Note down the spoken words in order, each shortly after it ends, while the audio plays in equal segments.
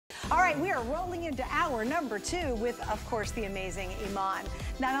All right, we are rolling into hour number 2 with, of course, the amazing Iman.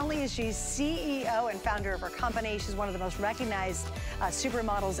 Not only is she CEO and founder of her company, she's one of the most recognized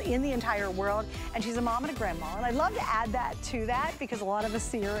supermodels in the entire world, and she's a mom and a grandma. And I'd love to add that to that because a lot of us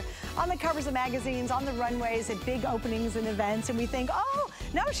see her on the covers of magazines, on the runways, at big openings and events, and we think, oh,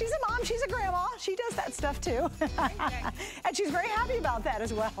 no, she's a mom, she's a grandma. She does that stuff too. And she's very happy about that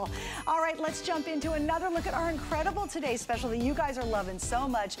as well. All right, let's jump into another look at our incredible Today Special that you guys are loving so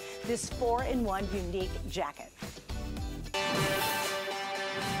much, this 4-in-1 unique jacket.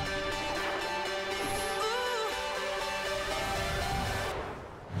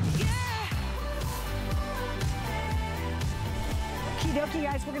 Okie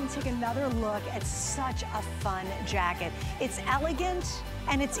guys, we're gonna take another look at such a fun jacket. It's elegant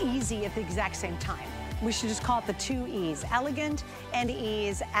and it's easy at the exact same time. We should just call it the 2 E's, elegant and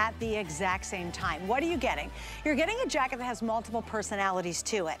ease at the exact same time. What are you getting? You're getting a jacket that has multiple personalities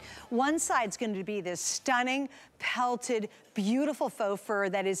to it. One side's going to be this stunning, pelted, beautiful faux fur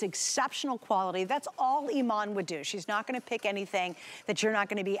that is exceptional quality. That's all Iman would do. She's not going to pick anything that you're not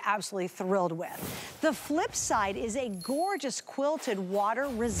going to be absolutely thrilled with. The flip side is a gorgeous quilted,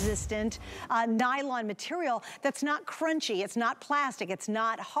 water-resistant nylon material that's not crunchy, it's not plastic, it's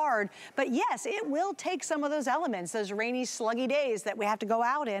not hard, but yes, it will take some of those elements, those rainy, sluggy days that we have to go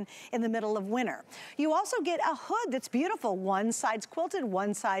out in the middle of winter. You also get a hood that's beautiful. One side's quilted,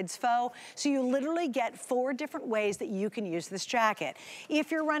 one side's faux, so you literally get 4 different ways that you can use this jacket. If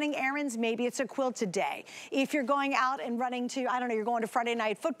you're running errands, maybe it's a quilted day. If you're going out and running to, I don't know, you're going to Friday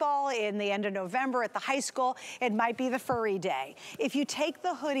night football in the end of November at the high school, it might be the furry day. If you take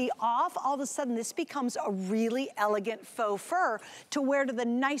the hoodie off, all of a sudden this becomes a really elegant faux fur to wear to the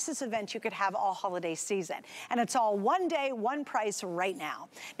nicest event you could have all holiday season. And it's all one day, one price right now.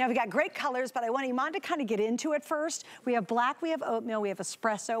 Now we've got great colors, but I want Iman to kind of get into it first. We have black, we have oatmeal, we have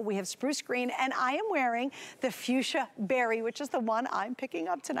espresso, we have spruce green, and I am wearing the fuchsia berry, which is the one I'm picking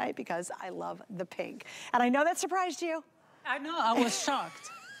up tonight because I love the pink. And I know that surprised you. I know, I was shocked.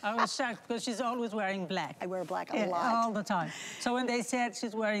 I was shocked because she's always wearing black. I wear black a lot. All the time. So when they said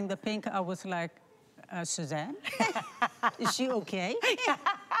she's wearing the pink, I was like, Suzanne, is she okay?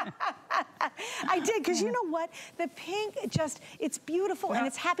 I did, because you know what? The pink, it's beautiful and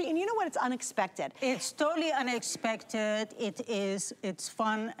it's happy. And you know what? It's unexpected. It's totally unexpected. It's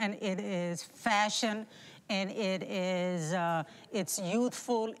fun and it is fashion. And it is, it's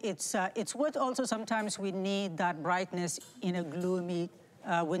youthful. It's what also sometimes we need, that brightness in a gloomy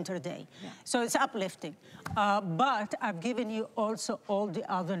winter day. Yeah. So it's uplifting. But I've given you also all the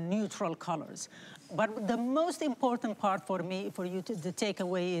other neutral colors. But the most important part for me, for you to take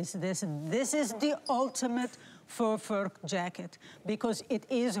away is this. This is the ultimate fur jacket because it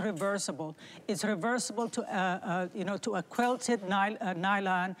is reversible. It's reversible to, you know, to a quilted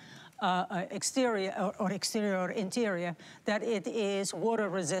nylon exterior or exterior or interior, that it is water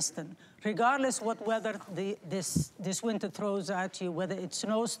resistant. Regardless what weather this winter throws at you, whether it's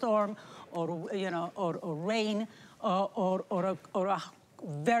snowstorm or, you know, or rain or a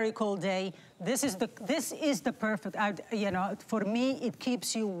very cold day, this is the perfect, you know, for me, it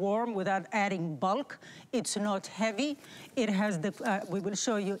keeps you warm without adding bulk. It's not heavy. It has the, we will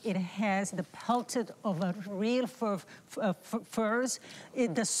show you, it has the pelted of a real furs.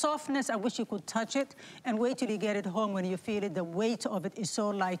 The softness, I wish you could touch it and wait till you get it home when you feel it. The weight of it is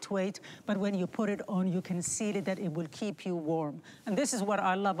so lightweight, but when you put it on, you can see that it will keep you warm. And this is what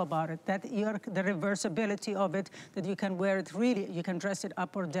I love about it, that the reversibility of it, that you can wear it really, you can dress it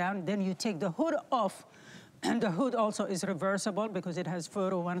up or down, then you take the hood off, and the hood also is reversible because it has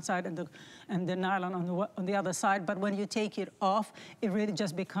fur on one side and the nylon on the other side. But when you take it off, it really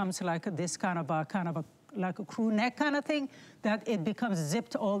just becomes like this kind of a like a crew neck kind of thing, that it becomes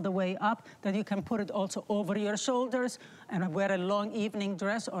zipped all the way up, that you can put it also over your shoulders and wear a long evening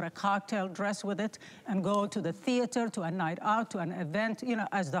dress or a cocktail dress with it and go to the theater, to a night out, to an event. You know,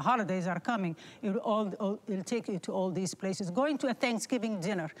 as the holidays are coming, it'll take you to all these places. Going to a Thanksgiving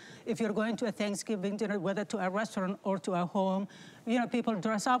dinner, if you're going to a Thanksgiving dinner, whether to a restaurant or to a home, you know, people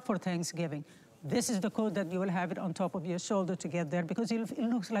dress up for Thanksgiving. This is the coat that you will have it on top of your shoulder to get there because it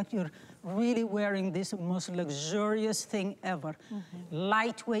looks like you're really wearing this most luxurious thing ever. Mm-hmm.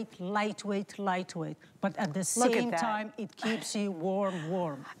 Lightweight, lightweight, lightweight. But at the same time, it keeps you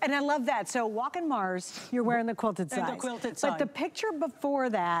warm. And I love that. So walking Mars, you're wearing the quilted side. The quilted side. But the picture before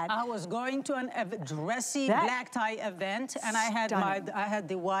that, I was going to a dressy black tie event, and I had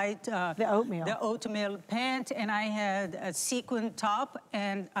the white, the oatmeal pant, and I had a sequin top,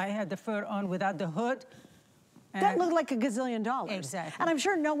 and I had the fur on without the hood. That looked like $1 gazillion. Exactly. And I'm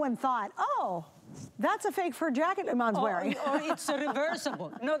sure no one thought, oh, That's a fake fur jacket Iman's wearing. Or it's a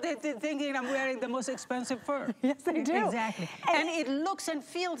reversible. No, they're thinking I'm wearing the most expensive fur. Yes, they do. Exactly. And it looks and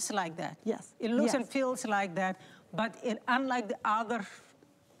feels like that. Yes. It looks and feels like that, but unlike the other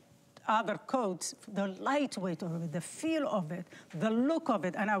coats, the lightweight of it, the feel of it, the look of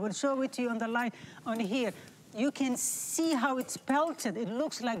it, and I will show it to you on the line on here. You can see how it's pelted. It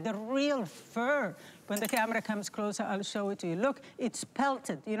looks like the real fur. When the camera comes closer, I'll show it to you. Look, it's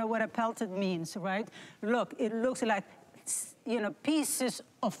pelted. You know what a pelted means, right? Look, it looks like, you know, pieces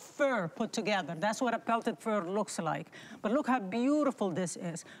of fur put together. That's what a pelted fur looks like. But look how beautiful this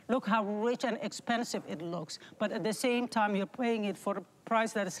is. Look how rich and expensive it looks. But at the same time, you're paying it for a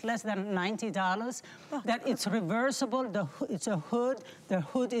price that is less than $90. That it's reversible. It's a hood. The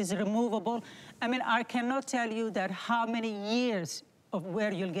hood is removable. I mean, I cannot tell you that how many years of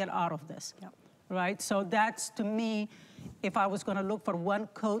wear you'll get out of this. Yep. Right? So that's, to me, if I was going to look for one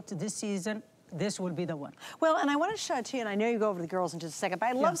coat this season, this will be the one. Well, and I want to show it to you, and I know you go over to the girls in just a second, but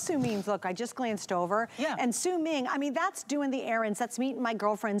I love Su Ming's look. I just glanced over. Yeah. And Su Ming, I mean, that's doing the errands. That's meeting my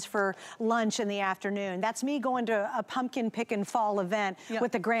girlfriends for lunch in the afternoon. That's me going to a pumpkin pickin' fall event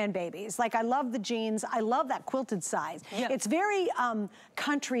with the grandbabies. Like, I love the jeans. I love that quilted size. It's very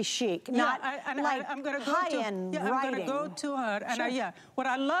country chic, not like high-end writing. I'm going to go to her. And what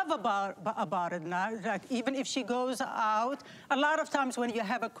I love about it now, like, even if she goes out, a lot of times when you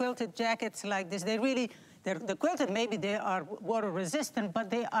have a quilted jackets like this, the quilted, maybe they are water resistant, but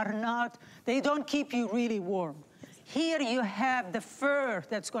they are not, they don't keep you really warm. Here you have the fur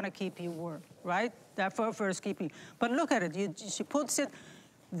that's going to keep you warm, right? That fur is keeping. But look at it, she puts it,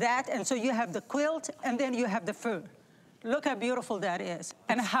 and so you have the quilt, and then you have the fur. Look how beautiful that is,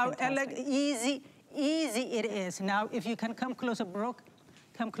 and how easy it is. Now, if you can come closer, Brooke,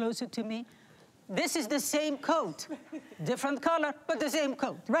 come closer to me. This is the same coat, different color, but the same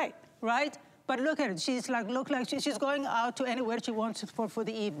coat. Right. Right? But look at it. She's like, look like she's going out to anywhere she wants for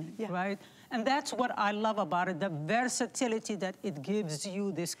the evening, right? And that's what I love about it, the versatility that it gives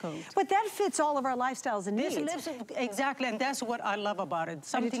you, this coat. But that fits all of our lifestyles and needs. Exactly, and that's what I love about it.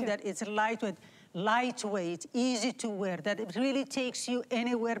 Something that is lightweight, easy to wear, that it really takes you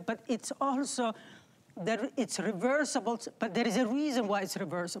anywhere, but it's also it's reversible, but there is a reason why it's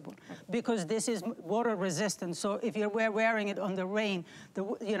reversible, because this is water resistant. So if you're wearing it on the rain,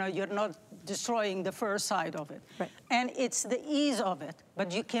 you're not destroying the fur side of it. Right. And it's the ease of it,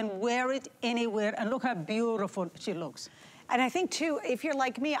 but you can wear it anywhere, and look how beautiful she looks. And I think, too, if you're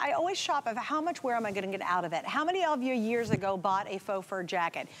like me, I always shop of how much wear am I going to get out of it? How many of you years ago bought a faux fur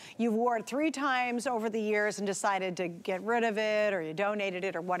jacket? You wore it 3 times over the years and decided to get rid of it, or you donated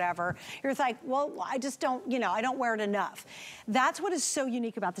it, or whatever. You're like, well, I just don't, I don't wear it enough. That's what is so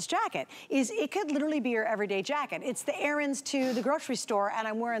unique about this jacket, is it could literally be your everyday jacket. It's the errands to the grocery store, and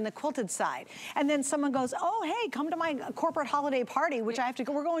I'm wearing the quilted side. And then someone goes, oh, hey, come to my corporate holiday party, which I have to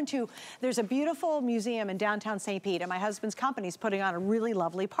go. We're going to, there's a beautiful museum in downtown St. Pete, and my husband's company's putting on a really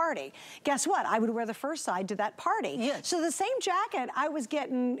lovely party. Guess what? I would wear the fur side to that party. Yes. So the same jacket I was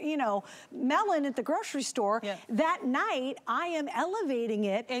getting, melon at the grocery store, that night I am elevating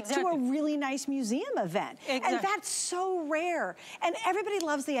it to a really nice museum event. And that's so rare. And everybody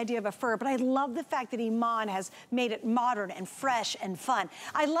loves the idea of a fur, but I love the fact that Iman has made it modern and fresh and fun.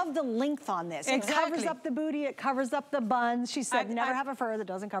 I love the length on this. It covers up the booty, it covers up the buns. She said, never have a fur that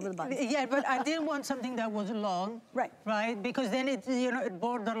doesn't cover the buns. Yeah, but I didn't want something that was long. Right? Because then it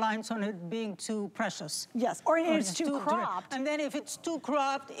borderlines on it being too precious. Yes, or it's too cropped. And then if it's too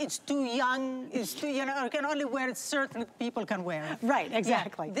cropped, it's too young, it's too, you can only wear it, certain people can wear it. Right,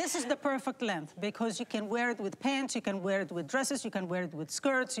 exactly. Yeah, this is the perfect length, because you can wear it with pants, you can wear it with dresses, you can wear it with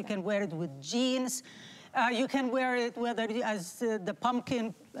skirts, you can wear it with jeans. You can wear it whether as the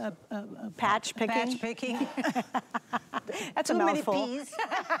pumpkin patch picking. That's too a mouthful. Many peas.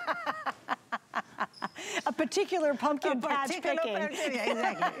 A particular pumpkin patch picking.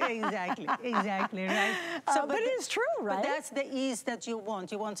 Exactly, right? So, but it is true, right? But that's the ease that you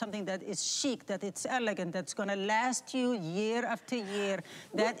want. You want something that is chic, that it's elegant, that's going to last you year after year,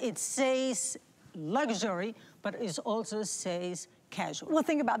 that it says luxury, but it also says casual. Well,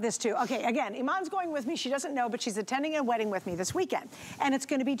 think about this too. Okay, again, Iman's going with me. She doesn't know, but she's attending a wedding with me this weekend. And it's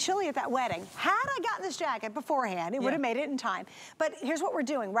going to be chilly at that wedding. Had I gotten this jacket beforehand, it would have made it in time. But here's what we're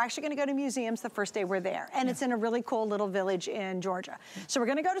doing. We're actually going to go to museums the first day we're there. And it's in a really cool little village in Georgia. So we're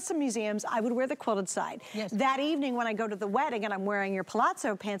going to go to some museums. I would wear the quilted side. That evening when I go to the wedding and I'm wearing your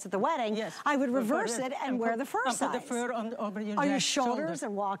palazzo pants at the wedding, I would reverse it and wear the fur side. Put the fur over your shoulders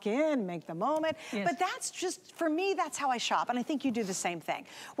and walk in, make the moment. But that's just, for me, that's how I shop. And I think you do do the same thing.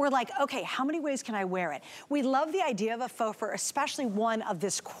 We're like, okay, how many ways can I wear it? We love the idea of a faux fur, especially one of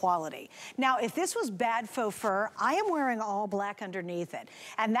this quality. Now, if this was bad faux fur, I am wearing all black underneath it.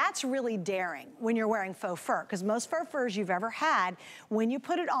 And that's really daring when you're wearing faux fur, because most faux furs you've ever had, when you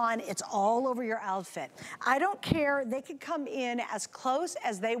put it on, it's all over your outfit. I don't care, they could come in as close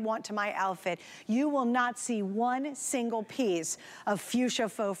as they want to my outfit. You will not see one single piece of fuchsia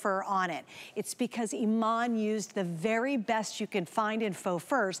faux fur on it. It's because Iman used the very best you can find in faux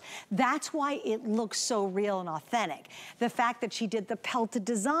furs. That's why it looks so real and authentic. The fact that she did the pelted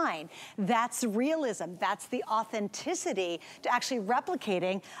design, that's realism. That's the authenticity to actually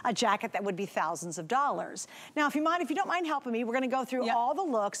replicating a jacket that would be thousands of dollars. Now, if you don't mind helping me, we're gonna go through all the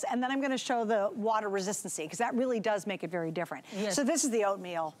looks, and then I'm gonna show the water resistancy, because that really does make it very different. Yes. So this is the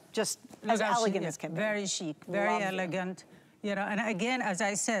oatmeal, just as elegant as can be. Very chic, very elegant. You know, and again, as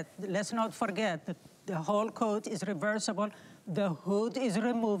I said, let's not forget that the whole coat is reversible, the hood is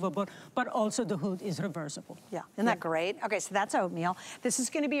removable, but also the hood is reversible. Yeah, isn't that great? Okay, so that's oatmeal. This is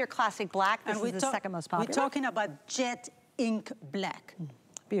gonna be your classic black. This is the second most popular. We're talking about jet ink black.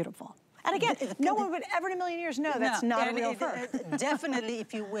 Beautiful. And again, no one would ever in a million years know that's not a real fur. Definitely,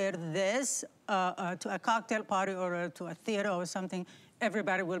 if you wear this to a cocktail party or to a theater or something,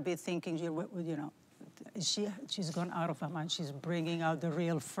 everybody will be thinking, you know, she's gone out of her mind. She's bringing out the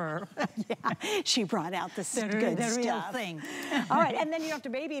real fur. Yeah, she brought out the good stuff. Real thing. All right, and then you don't have to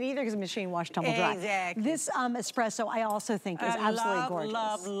baby it either because machine wash, tumble dry. Exactly. This espresso I also think is absolutely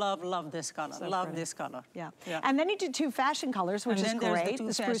gorgeous. Love this color. So love pretty. this color. Yeah. And then you did two fashion colors, which is great.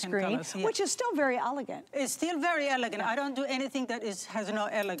 The spruce green, which is still very elegant. It's still very elegant. I don't do anything that has no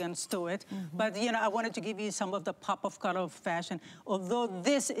elegance to it. But you know, I wanted to give you some of the pop of color of fashion. Although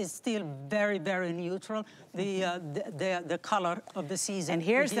this is still very, very neutral. The color of the season. And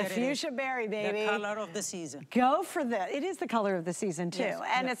here's the fuchsia berry, baby. The color of the season. Go for that. It is the color of the season too. Yes,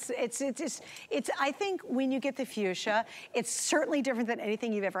 and it's I think when you get the fuchsia, it's certainly different than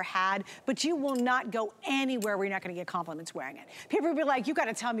anything you've ever had, but you will not go anywhere where you're not gonna get compliments wearing it. People will be like, you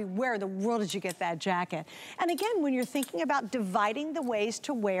gotta tell me where in the world did you get that jacket? And again, when you're thinking about dividing the ways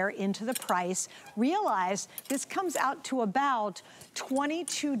to wear into the price, realize this comes out to about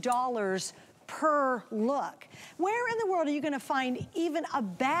 $22 per look. Where in the world are you gonna find even a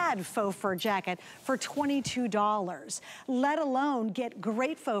bad faux fur jacket for $22? Let alone get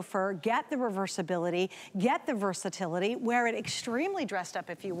great faux fur, get the reversibility, get the versatility, wear it extremely dressed up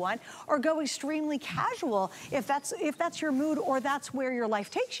if you want, or go extremely casual if that's your mood or that's where your life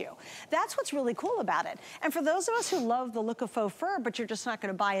takes you. That's what's really cool about it. And for those of us who love the look of faux fur, but you're just not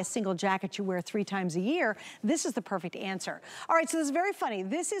gonna buy a single jacket you wear 3 times a year, this is the perfect answer. All right, so this is very funny.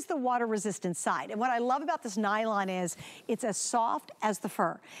 This is the water resistant side. And what I love about this nylon is it's as soft as the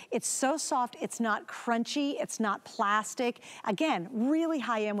fur. It's so soft, it's not crunchy, it's not plastic. Again, really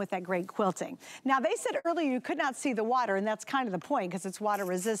high end with that great quilting. Now they said earlier you could not see the water, and that's kind of the point because it's water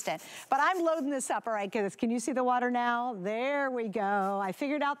resistant. But I'm loading this up. All right, can you see the water now? There we go. I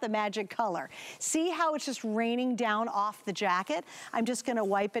figured out the magic color. See how it's just raining down off the jacket? I'm just gonna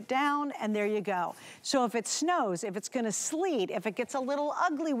wipe it down and there you go. So if it snows, if it's gonna sleet, if it gets a little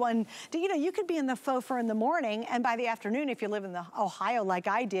ugly one, you know, you could be in the faux fur in the morning, and by the afternoon, if you live in Ohio like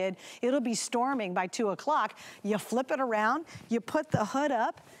I did, it'll be storming by 2 o'clock. You flip it around, you put the hood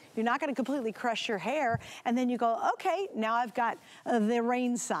up, you're not gonna completely crush your hair, and then you go, okay, now I've got the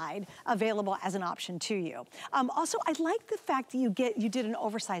rain side available as an option to you. Also, I like the fact that you did an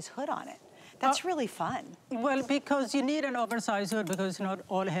oversized hood on it. That's really fun. Well, because you need an oversized hood because not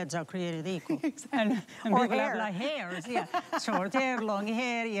all heads are created equal. And or people have like hairs, short hair, long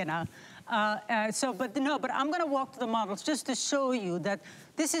hair, you know. But I'm gonna walk to the models just to show you that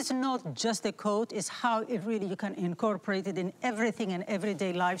this is not just a coat, it's how it really, you can incorporate it in everything and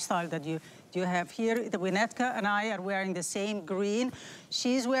everyday lifestyle that you have here. The Winetka and I are wearing the same green.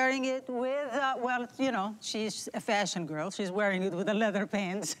 She's wearing it with, well, you know, she's a fashion girl. She's wearing it with the leather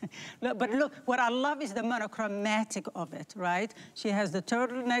pants. But look, what I love is the monochromatic of it, right? She has the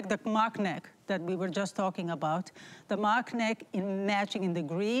turtleneck, the mock neck that we were just talking about. The mock neck matching in the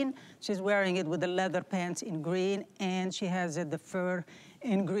green. She's wearing it with the leather pants in green, and she has the fur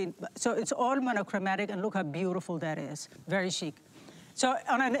in green. So it's all monochromatic, and look how beautiful that is. Very chic. So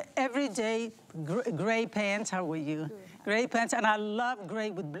on an everyday gray pants, how are you? Gray pants, and I love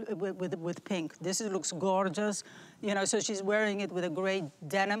gray with pink. This looks gorgeous. You know, so she's wearing it with a gray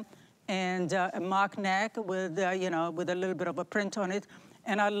denim and a mock neck with, you know, with a little bit of a print on it.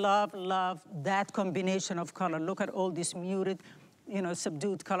 And I love that combination of color. Look at all this muted, you know,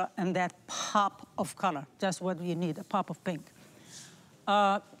 subdued color and that pop of color. That's what you need, a pop of pink.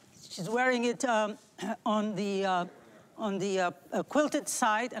 She's wearing it on quilted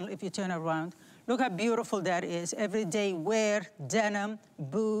side, and if you turn around, look how beautiful that is. Everyday wear, denim,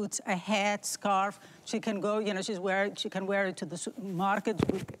 boots, a hat, scarf. She can go, you know, she can wear it to the market,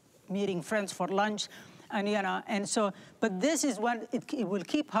 meeting friends for lunch. And, you know, and so, but this is one, it will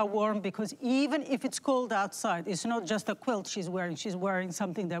keep her warm, because even if it's cold outside, it's not just a quilt she's wearing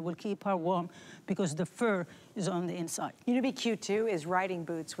something that will keep her warm, because the fur is on the inside. You know, what'd be cute too is riding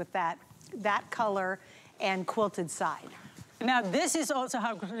boots with that color and quilted side. Now, this is also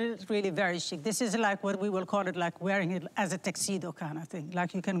how really very chic. This is like what we will call it, like wearing it as a tuxedo kind of thing.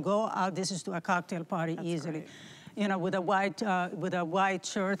 Like you can go out, this is to a cocktail party easily. Great. You know, with a white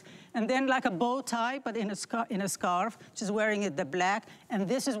shirt, and then like a bow tie, but in a scarf. She's wearing it the black, and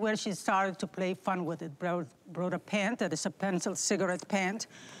this is where she started to play fun with it. Brought a pant that is a pencil cigarette pant,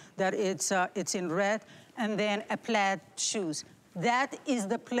 that it's in red, and then a plaid shoes. That is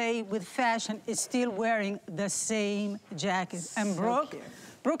the play with fashion. Is still wearing the same jacket, and Brooke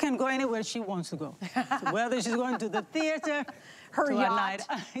can go anywhere she wants to go. So whether she's going to the theater. Her yacht,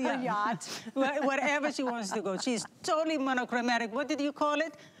 her yacht. Wherever she wants to go. She's totally monochromatic. What did you call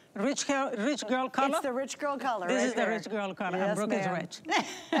it? Rich girl color? It's the rich girl color. This is the rich girl color, yes, and Brooke is rich.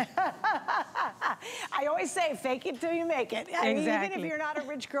 I always say, fake it till you make it. Exactly. Even if you're not a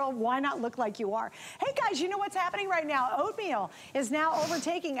rich girl, why not look like you are? Hey guys, you know what's happening right now? Oatmeal is now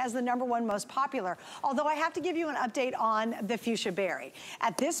overtaking as the #1 most popular. Although I have to give you an update on the fuchsia berry.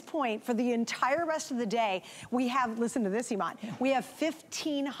 At this point, for the entire rest of the day, we have, listen to this, Iman, we have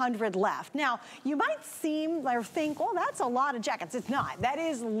 1,500 left. Now, you might seem or think, well, that's a lot of jackets. It's not. That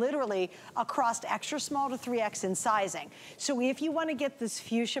is literally across extra small to 3X in sizing. So if you want to get this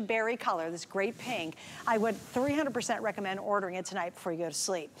fuchsia berry color, this great pink, I would 300% recommend ordering it tonight before you go to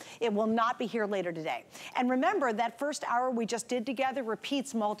sleep. It will not be here later today. And remember, that first hour we just did together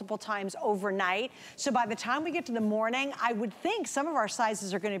repeats multiple times overnight. So by the time we get to the morning, I would think some of our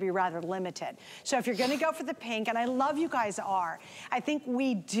sizes are going to be rather limited. So if you're going to go for the pink, and I love you guys are, I think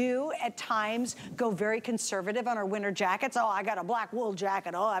we do at times go very conservative on our winter jackets. Oh, I got a black wool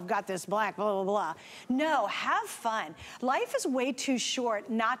jacket. Oh, I've got this black, blah, blah, blah. No, have fun. Life is way too short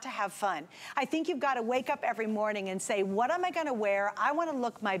not to have fun. I think you've got to wake up every morning and say, what am I going to wear? I want to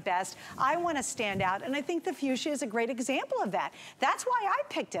look my best. I want to stand out. And I think the fuchsia is a great example of that. That's why I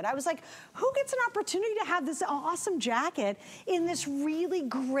picked it. I was like, who gets an opportunity to have this awesome jacket in this really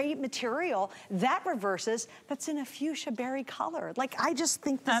great material that reverses, that's in a fuchsia berry color? Like, I just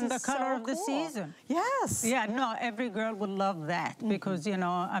think this is so cool. And the color of the season. Yes. Yeah, no, every girl would love that, because, you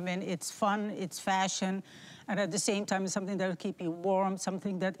know, I mean, it's fun, it's fashion, and at the same time, it's something that will keep you warm,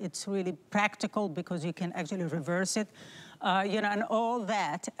 something that it's really practical because you can actually reverse it, you know, and all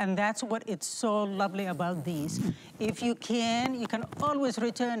that. And that's what it's so lovely about these. If you can always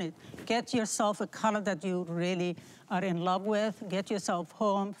return it. Get yourself a color that you really are in love with, get yourself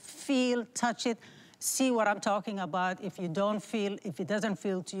home, feel, touch it, see what I'm talking about. If it doesn't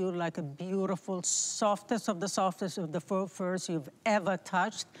feel to you like a beautiful, softest of the furs you've ever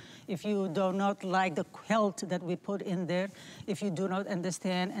touched, if you do not like the quilt that we put in there, if you do not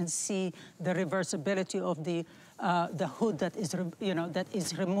understand and see the reversibility of the hood that is, that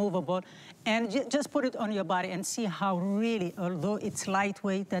is removable, and just put it on your body and see how really, although it's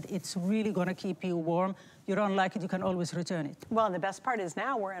lightweight, that it's really gonna keep you warm. You don't like it, you can always return it. Well, and the best part is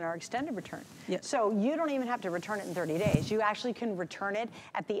now we're in our extended return. Yes. So you don't even have to return it in 30 days. You actually can return it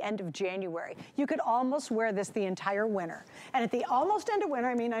at the end of January. You could almost wear this the entire winter. And at the almost end of winter,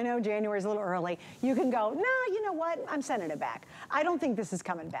 I mean, I know January's a little early, you can go, no, you know what, I'm sending it back. I don't think this is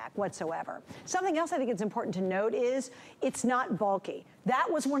coming back whatsoever. Something else I think it's important to note is it's not bulky. That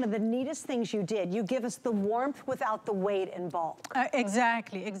was one of the neatest things you did. You give us the warmth without the weight and bulk.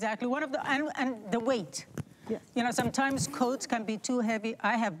 Exactly. One of the, and the weight. Yes. You know, sometimes coats can be too heavy.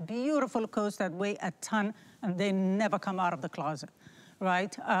 I have beautiful coats that weigh a ton and they never come out of the closet,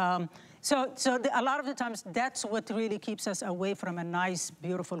 right? So a lot of the times that's what really keeps us away from a nice,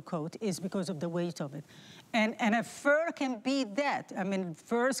 beautiful coat, is because of the weight of it. And a fur can be that. I mean,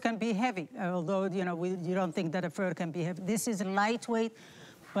 furs can be heavy, although, you know, you don't think that a fur can be heavy. This is lightweight,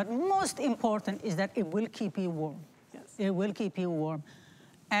 but most important is that it will keep you warm. Yes. It will keep you warm.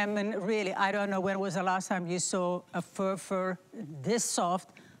 I mean, really, I don't know when was the last time you saw a fur this soft,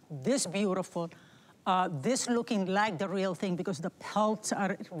 this beautiful, this looking like the real thing, because the pelts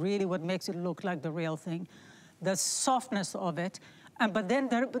are really what makes it look like the real thing. The softness of it. But then,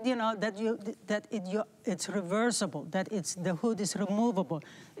 you know, it's reversible, that the hood is removable.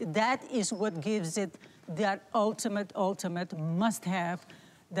 That is what gives it that ultimate must-have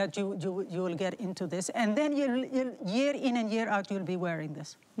that you will get into this. And then you'll, year in and year out, you'll be wearing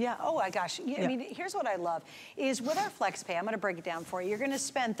this. Yeah, oh my gosh. I mean, here's what I love, is with our FlexPay, I'm gonna break it down for you. You're gonna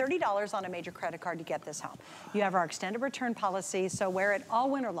spend $30 on a major credit card to get this home. You have our extended return policy, so wear it all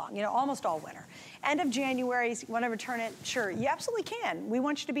winter long, you know, almost all winter. End of January, you wanna return it, sure, you absolutely can. We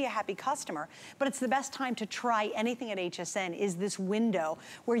want you to be a happy customer, but it's the best time to try anything at HSN is this window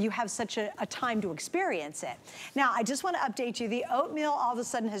where you have such a time to experience it. Now, I just wanna update you, the oatmeal all of a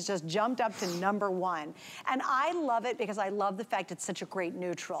sudden has just jumped up to #1. And I love it because I love the fact it's such a great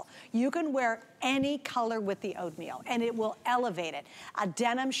neutral. You can wear any color with the oatmeal and it will elevate it. A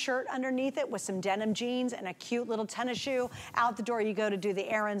denim shirt underneath it with some denim jeans and a cute little tennis shoe. Out the door you go to do the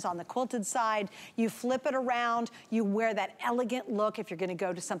errands on the quilted side. You flip it around. You wear that elegant look if you're gonna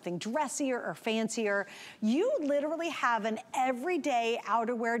go to something dressier or fancier. You literally have an everyday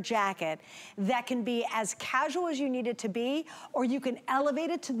outerwear jacket that can be as casual as you need it to be, or you can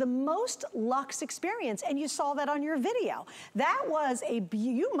elevate it to the most luxe experience. And you saw that on your video. That was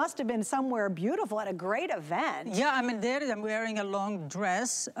you must have been somewhere beautiful at a great event. Yeah, I mean, there I'm wearing a long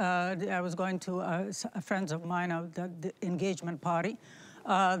dress. I was going to a friends of mine, the engagement party.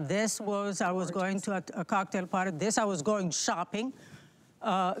 I was going to a cocktail party. I was going shopping.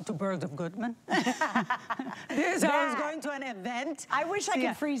 To Bird of Goodman. I was going to an event. I wish I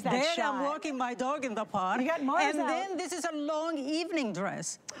could freeze that shot. Then I'm walking my dog in the park. You got Mars And then this is a long evening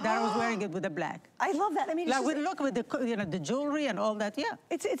dress that I was wearing it with the black. I love that. I mean, like look with the the jewelry and all that. Yeah,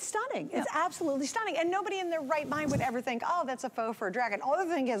 it's stunning. Yeah. It's absolutely stunning. And nobody in their right mind would ever think, oh, that's a faux fur jacket. All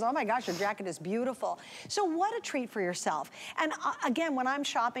the thing is, oh my gosh, your jacket is beautiful. So what a treat for yourself. And again, when I'm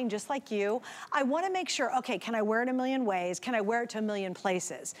shopping, just like you, I want to make sure, okay, can I wear it a million ways? Can I wear it to a million places?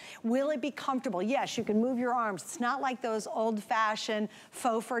 Will it be comfortable? Yes, you can move your arms. It's not like those old-fashioned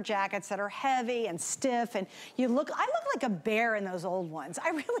faux fur jackets that are heavy and stiff, and I look like a bear in those old ones.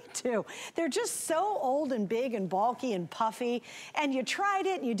 I really do. They're just so old and big and bulky and puffy, and you tried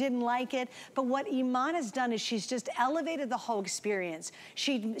it and you didn't like it, but what Iman has done is she's just elevated the whole experience.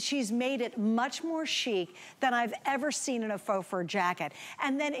 She's made it much more chic than I've ever seen in a faux fur jacket,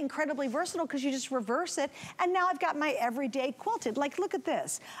 and then incredibly versatile because you just reverse it, and now I've got my everyday quilted. Like, look at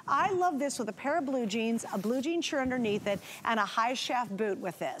this. I love this with a pair of blue jeans, a blue jean shirt underneath it, and a high shaft boot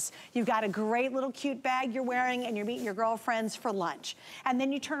with this. You've got a great little cute bag you're wearing, and you're meeting your girlfriends for lunch. And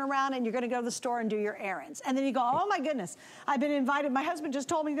then you turn around and you're gonna go to the store and do your errands. And then you go, oh my goodness, I've been invited. My husband just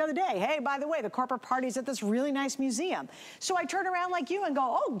told me the other day, hey, by the way, the corporate party's at this really nice museum. So I turn around like you and go,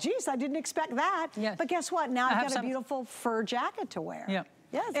 oh geez, I didn't expect that. Yes. But guess what? Now I've got a beautiful fur jacket to wear. Yeah.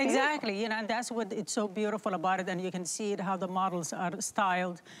 Yes, exactly, you know, and that's what it's so beautiful about it, and you can see it, how the models are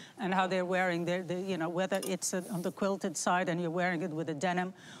styled and how they're wearing their you know, whether it's on the quilted side and you're wearing it with a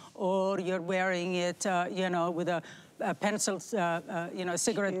denim, or you're wearing it, you know, with a pencil, you know,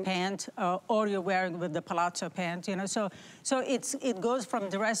 cigarette pant, or you're wearing with the palazzo pant, you know, so it goes from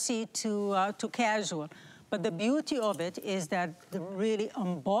dressy to casual. But the beauty of it is that really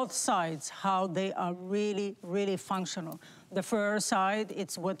on both sides, how they are really, really functional. The fur side,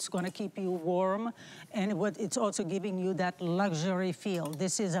 it's what's going to keep you warm, and it's also giving you that luxury feel.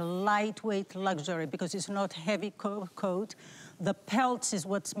 This is a lightweight luxury because it's not heavy coat. The pelts is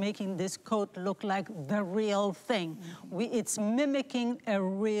what's making this coat look like the real thing. It's mimicking a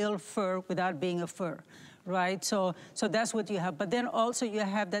real fur without being a fur. Right, so that's what you have. But then also you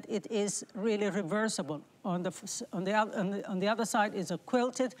have that it is really reversible. On the other side is a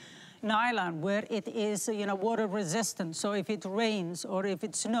quilted nylon where it is, you know, water resistant. So if it rains or if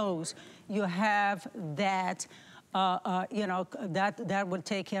it snows, you have that. You know, that will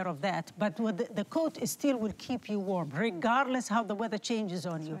take care of that. But the coat still will keep you warm, regardless how the weather changes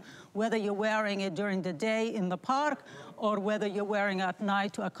on you. Right. Whether you're wearing it during the day in the park or whether you're wearing it at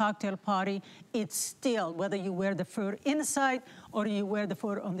night to a cocktail party, it's still, whether you wear the fur inside or you wear the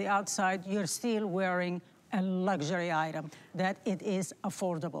fur on the outside, you're still wearing a luxury item, that it is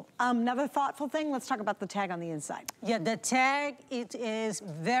affordable. Another thoughtful thing, let's talk about the tag on the inside. Yeah, the tag, it is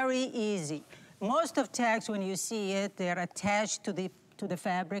very easy. Most of tags, when you see it, they're attached to the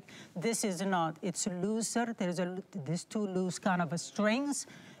fabric. This is not. It's looser. There's these two loose kind of strings.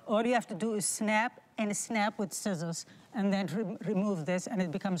 All you have to do is snap with scissors and then remove this, and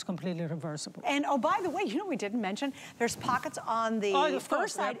it becomes completely reversible. And oh, by the way, you know we didn't mention, there's pockets on the fur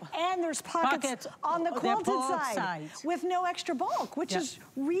side, and there's pockets on the quilted side with no extra bulk, which is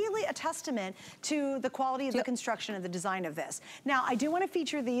really a testament to the quality of the construction and the design of this. Now, I do want to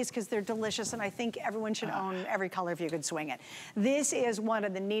feature these because they're delicious, and I think everyone should own every color if you could swing it. This is one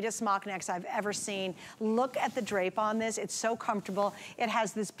of the neatest mock necks I've ever seen. Look at the drape on this. It's so comfortable. It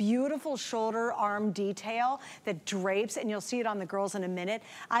has this beautiful shoulder arm detail that drapes drapes, and you'll see it on the girls in a minute.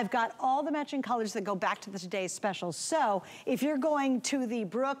 I've got all the matching colors that go back to the today's special. So if you're going to the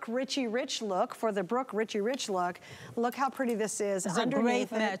Brooke Richie Rich look, for the Brooke Richie Rich look, look how pretty this is. It's a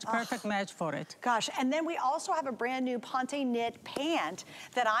great match, perfect match for it. Gosh, and then we also have a brand new Ponte knit pant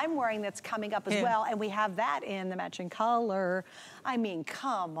that I'm wearing that's coming up as well, and we have that in the matching color. I mean,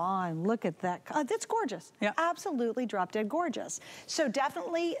 come on, look at that. That's gorgeous. Yeah. Absolutely drop dead gorgeous. So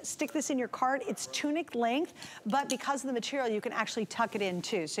definitely stick this in your cart. It's tunic length, but because of the material, you can actually tuck it in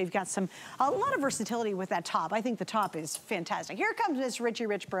too. So you've got a lot of versatility with that top. I think the top is fantastic. Here comes Miss Richie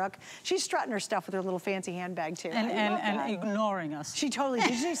Rich Brooke. She's strutting her stuff with her little fancy handbag too. And ignoring us. She totally,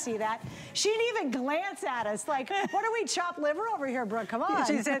 did you see that? She didn't even glance at us like, what are we, chopped liver over here, Brooke? Come on.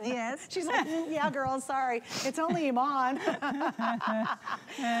 She said yes. She's like, yeah, girl, sorry. It's only Iman.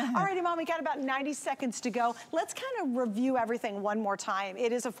 All right, Iman, we got about 90 seconds to go. Let's kind of review everything one more time.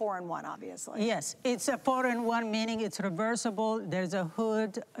 It is a 4-in-1, obviously. Yes, it's a 4-in-1, meaning it's reversible. There's a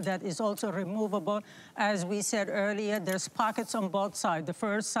hood that is also removable. As we said earlier, there's pockets on both sides, the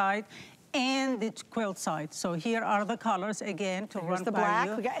first side and the quilt side. So here are the colors again to run the by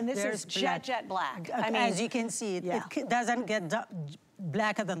black. you. And this is jet black. I mean, as you can see, it doesn't get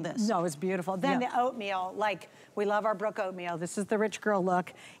blacker than this. No, it's beautiful. Then the oatmeal, like we love our Brooke oatmeal. This is the rich girl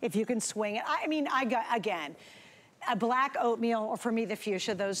look. If you can swing it, I mean, again, a black oatmeal, or for me, the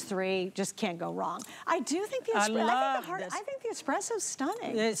fuchsia, those three just can't go wrong. I do think the espresso, I think the espresso's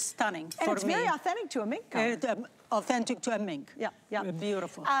stunning. It's stunning and it's very authentic to a mink color. Authentic to a mink. Yeah, yeah.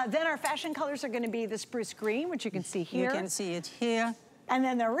 Beautiful. Then our fashion colors are going to be the spruce green, which you can see here. You can see it here. And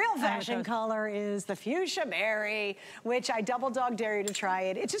then the real fashion color is the fuchsia berry, which I double dog dare you to try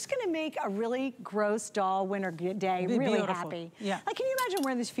it. It's just gonna make a really gross doll winter day really happy. Yeah. Like, can you imagine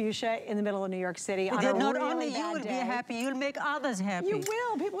wearing this fuchsia in the middle of New York City on a not really only bad you will day? be happy, you'll make others happy. You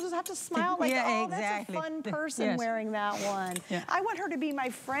will. People just have to smile like, oh, that's a fun person wearing that one. Yeah. I want her to be my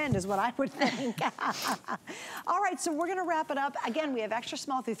friend is what I would think. All right, so we're gonna wrap it up. Again, we have extra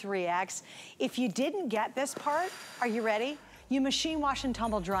small through 3X. If you didn't get this part, are you ready? You machine wash and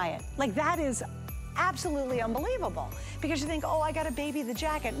tumble dry it. Like, that is absolutely unbelievable. Because you think, oh, I gotta baby the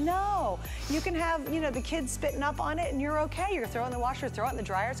jacket. No, you can have, you know, the kids spitting up on it and you're okay. You're throwing the washer, throw it in the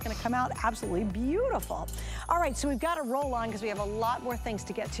dryer. It's gonna come out absolutely beautiful. All right, so we've got to roll on because we have a lot more things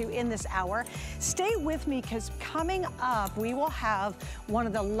to get to in this hour. Stay with me because coming up, we will have one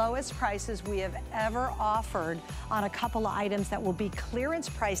of the lowest prices we have ever offered on a couple of items that will be clearance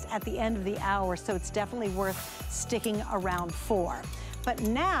priced at the end of the hour. So it's definitely worth sticking around for. But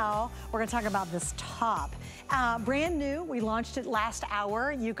now we're gonna talk about this top. Brand new, we launched it last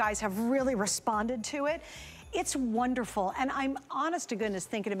hour. You guys have really responded to it. It's wonderful, and I'm honest to goodness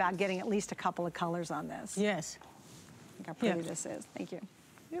thinking about getting at least a couple of colors on this. Yes. Look how pretty this is, thank you.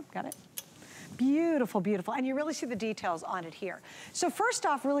 Yep, got it. Beautiful, beautiful, and you really see the details on it here. So first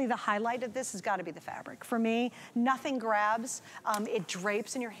off, really the highlight of this has got to be the fabric. For me, nothing grabs. It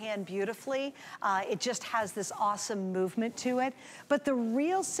drapes in your hand beautifully. It just has this awesome movement to it. But the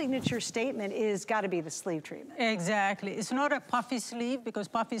real signature statement is got to be the sleeve treatment. Exactly. It's not a puffy sleeve because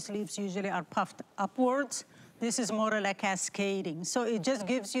puffy sleeves usually are puffed upwards. This is more like cascading. So it just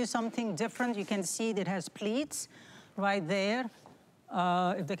gives you something different. You can see it has pleats right there.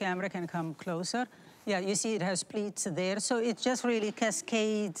 If the camera can come closer. Yeah, you see it has pleats there. So it just really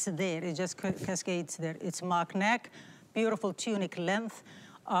cascades there. It just cascades there. It's mock neck, beautiful tunic length,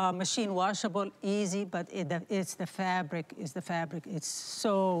 machine washable, easy, but it's the fabric. It's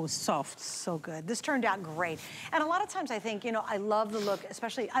so soft. So good. This turned out great. And a lot of times I think, you know, I love the look,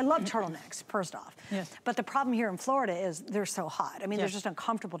 especially, I love turtlenecks, first off. Yes. But the problem here in Florida is they're so hot. I mean, they're just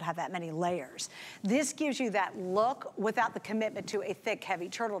uncomfortable to have that many layers. This gives you that look without the commitment to a thick, heavy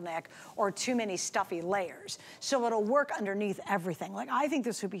turtleneck or too many stuffy layers. So it'll work underneath everything. Like, I think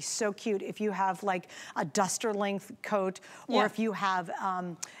this would be so cute if you have like a duster length coat or if you have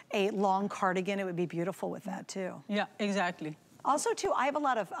a long cardigan, it would be beautiful with that too. Yeah, exactly. Also too, I have a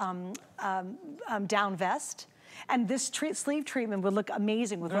lot of down vest. And this sleeve treatment would look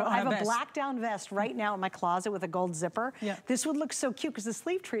amazing with I have a black down vest right now in my closet with a gold zipper. Yeah. This would look so cute because the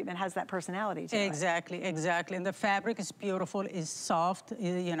sleeve treatment has that personality to it. Exactly. And the fabric is beautiful, is soft.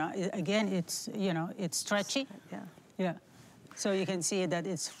 You know, again, it's, you know, it's stretchy. Yeah. So you can see that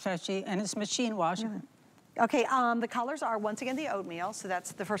it's stretchy and it's machine washable. Okay, the colors are, once again, the oatmeal, so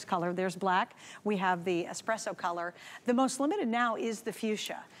that's the first color. There's black. We have the espresso color. The most limited now is the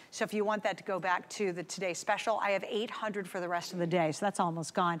fuchsia. So if you want that to go back to the Today Special, I have 800 for the rest of the day, so that's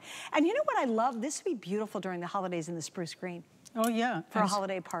almost gone. And you know what I love? This would be beautiful during the holidays in the spruce green. Oh, yeah. For a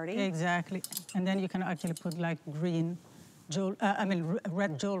holiday party. Exactly. And then you can actually put like green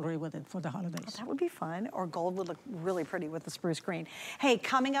red jewelry with it for the holidays. Well, that would be fun, or gold would look really pretty with the spruce green. Hey,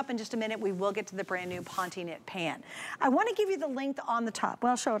 coming up in just a minute, we will get to the brand new Ponte knit pant. I want to give you the length on the top.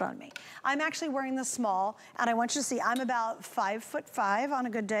 Well, show it on me. I'm actually wearing the small, and I want you to see I'm about 5'5" on a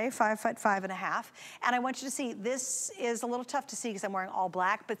good day, 5'5.5", and I want you to see this is a little tough to see because I'm wearing all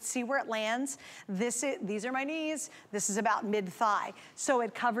black, but see where it lands? These are my knees. This is about mid-thigh. So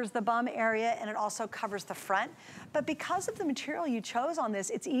it covers the bum area and it also covers the front. But because of the material you chose on this,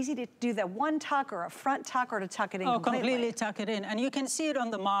 it's easy to do the one tuck or a front tuck or to tuck it in completely. Oh, completely tuck it in. And you can see it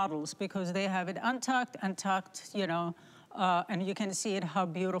on the models because they have it untucked and tucked, you know, and you can see it, how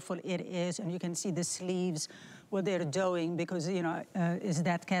beautiful it is. And you can see the sleeves, what they're doing, because, you know, is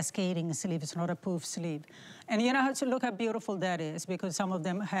that cascading sleeve. It's not a poof sleeve. And you know how to look how beautiful that is, because some of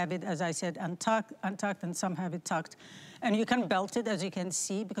them have it, as I said, untucked, and some have it tucked. And you can belt it, as you can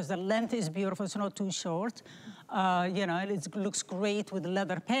see, because the length is beautiful. It's not too short. You know, it looks great with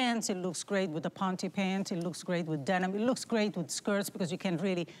leather pants. It looks great with the Ponte pants. It looks great with denim. It looks great with skirts because you can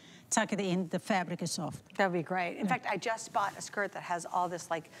really tuck it in. The fabric is soft. That would be great. In fact, I just bought a skirt that has all this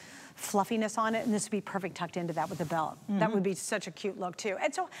like fluffiness on it, and this would be perfect tucked into that with a belt. That would be such a cute look too.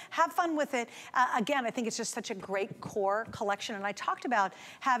 And so have fun with it. Again, I think it's just such a great core collection. And I talked about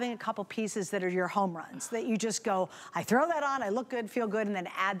having a couple pieces that are your home runs, that you just go, I throw that on, I look good, feel good, and then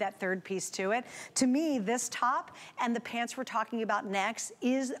add that third piece to it. To me, this top and the pants we're talking about next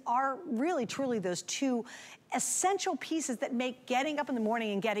are really, truly those two essential pieces that make getting up in the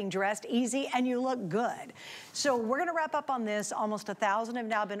morning and getting dressed easy, and you look good. So we're gonna wrap up on this. Almost 1,000 have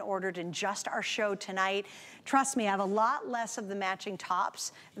now been ordered in just our show tonight. Trust me, I have a lot less of the matching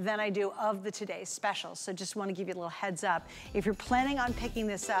tops than I do of the today's specials. So just want to give you a little heads up. If you're planning on picking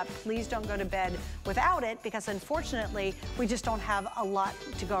this up, please don't go to bed without it, because unfortunately, we just don't have a lot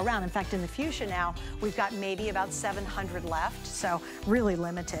to go around. In fact, in the fuchsia now, we've got maybe about 700 left, so really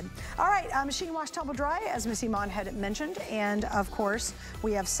limited. All right, machine wash, tumble dry, as Miss Iman had mentioned, and of course,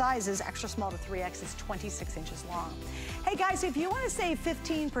 we have sizes extra small to 3X is 26 inches long. Hey guys, if you want to save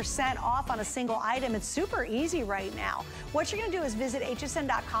 15% off on a single item, it's super easy right now. What you're going to do is visit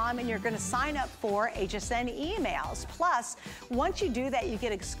hsn.com and you're going to sign up for HSN emails. Plus, once you do that, you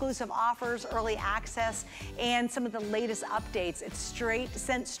get exclusive offers, early access, and some of the latest updates. It's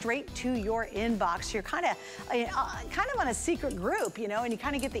sent straight to your inbox. You're kind of on a secret group, you know, and you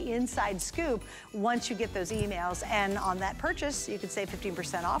kind of get the inside scoop once you get those emails. And on that purchase, you could save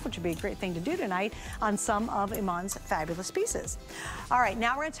 15% off, which would be a great thing to do tonight on some of Iman's fabulous pieces. All right,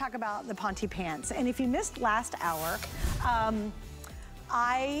 now we're going to talk about the Ponte pants. And if you missed last hour,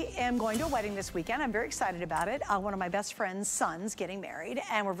 I am going to a wedding this weekend. I'm very excited about it. One of my best friend's sons getting married,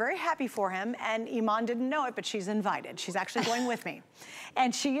 and we're very happy for him. And Iman didn't know it, but she's invited. She's actually going with me.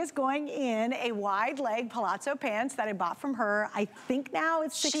 And she is going in a wide leg palazzo pants that I bought from her. I think now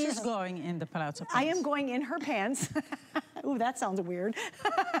it's 6 She's going in the palazzo pants. I am going in her pants. Ooh, that sounds weird.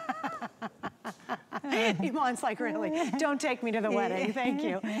 Iman's like, really, don't take me to the wedding, thank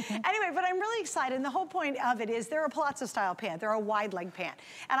you. Anyway, but I'm really excited, and the whole point of it is they're a palazzo style pant. They're a wide leg pant.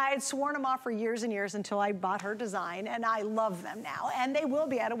 And I had sworn them off for years and years until I bought her design, and I love them now. And they will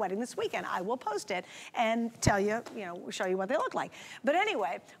be at a wedding this weekend. I will post it and tell you, you know, show you what they look like. But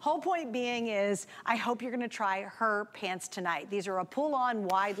anyway, whole point being is I hope you're gonna try her pants tonight. These are a pull-on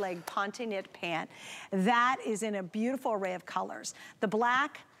wide leg Ponte knit pant that is in a beautiful array of colors. The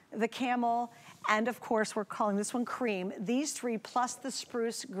black, the camel, and of course, we're calling this one cream. These three plus the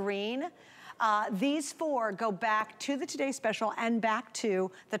spruce green. These four go back to the Today Special and back to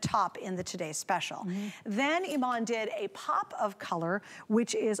the top in the Today Special. Then Iman did a pop of color,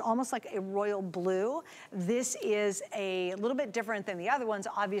 which is almost like a royal blue. This is a little bit different than the other ones,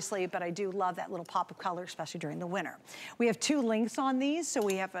 obviously, but I do love that little pop of color, especially during the winter. We have two lengths on these, so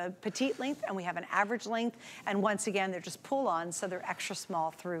we have a petite length and we have an average length. And once again, they're just pull-on, so they're extra small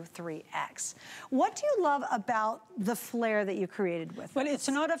through 3X. What do you love about the flare that you created with Well, this? it's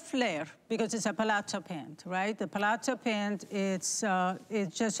not a flare because it's a palazzo pant, right? The palazzo pant, it's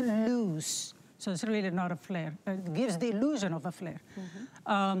just loose, so it's really not a flare. It gives the illusion of a flare.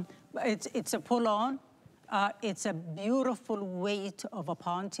 It's a pull-on. It's a beautiful weight of a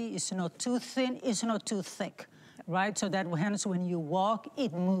Ponte. It's not too thin, it's not too thick, right? So that hence when you walk,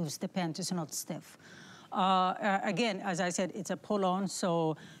 it moves, the pant is not stiff. Again, as I said, it's a pull-on,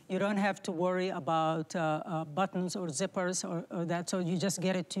 so you don't have to worry about buttons or zippers or that, so you just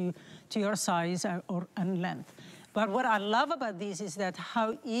get it to your size and length. But what I love about these is that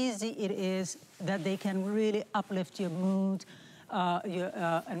how easy it is that they can really uplift your mood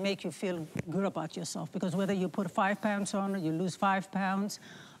and make you feel good about yourself. Because whether you put 5 pounds on or you lose 5 pounds,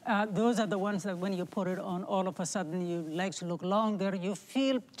 Those are the ones that when you put it on, all of a sudden your legs look longer. You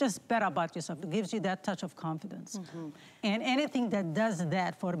feel just better about yourself. It gives you that touch of confidence. And anything that does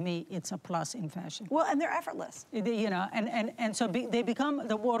that, for me, it's a plus in fashion. Well, and they're effortless. You know, and so they become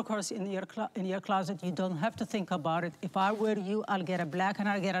the workhorse in your closet. You don't have to think about it. If I wear you, I'll get a black and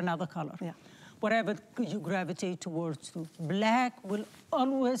I'll get another color. Yeah. Whatever you gravitate towards, black will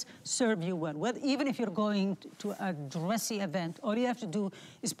always serve you well. Even if you're going to a dressy event, all you have to do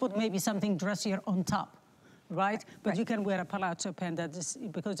is put maybe something dressier on top, right? But you can wear a palazzo pant that is,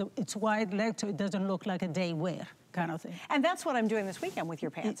 because it's wide leg, so it doesn't look like a day wear kind of thing. And that's what I'm doing this weekend with your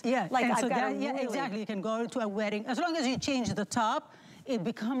pants. Yeah, like and I've so got that, yeah, exactly. You can go to a wedding as long as you change the top. It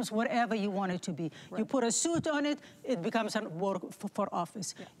becomes whatever you want it to be. Right. You put a suit on it, it becomes a work for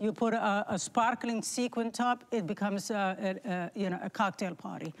office. Yeah. You put a sparkling sequin top, it becomes you know, a cocktail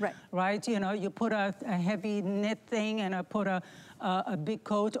party. Right. Right. You know, you put a heavy knit thing and put a big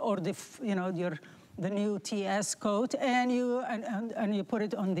coat or the you know the new TS coat, and you put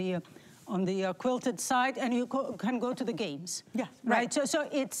it on the quilted side, and you can go to the games. Yeah. Right. So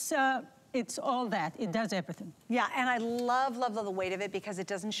it's all that. It does everything. Yeah, and I love the weight of it because it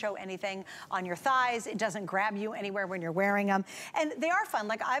doesn't show anything on your thighs. It doesn't grab you anywhere when you're wearing them. And they are fun.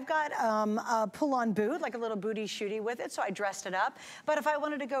 Like I've got a pull-on boot, like a little booty shooty with it, so I dressed it up. But if I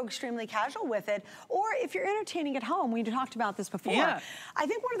wanted to go extremely casual with it, or if you're entertaining at home, we talked about this before. Yeah. I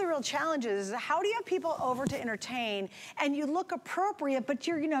think one of the real challenges is how do you have people over to entertain and you look appropriate, but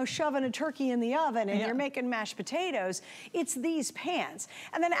you're, you know, shoving a turkey in the oven and you're making mashed potatoes. It's these pants.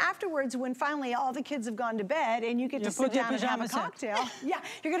 And then afterwards, when finally all the kids have gone to bed and you get to sit down and have a cocktail,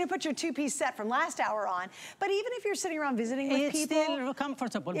 you're going to put your two-piece set from last hour on. But even if you're sitting around visiting with people, it's still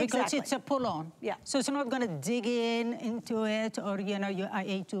comfortable because it's a pull-on. Yeah. So it's not going to dig into it, or you know, I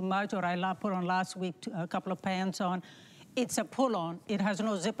ate too much, or I put on last week a couple of pants on. It's a pull-on. It has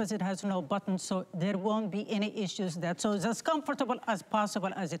no zippers. It has no buttons, so there won't be any issues there. So it's as comfortable as possible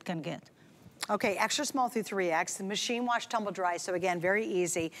as it can get. Okay, extra small through 3X, the machine wash, tumble dry, so again, very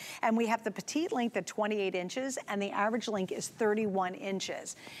easy. And we have the petite length at 28 inches, and the average length is 31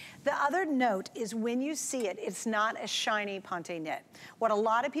 inches. The other note is when you see it, it's not a shiny Ponte knit. What a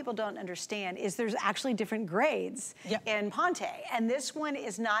lot of people don't understand is there's actually different grades in Ponte, and this one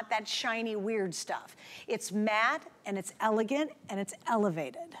is not that shiny, weird stuff. It's matte, and it's elegant, and it's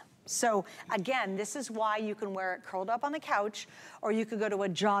elevated. So again, this is why you can wear it curled up on the couch, or you could go to a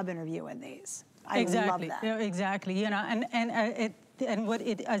job interview in these. I love that. Yeah, exactly. You know,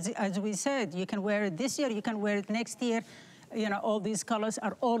 as we said, you can wear it this year, you can wear it next year. You know, all these colors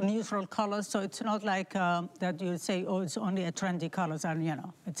are all neutral colors, so it's not like that you say, oh, it's only a trendy colors, and you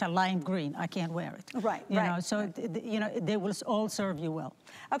know, it's a lime green, I can't wear it. Right, you know, so you know, they will all serve you well.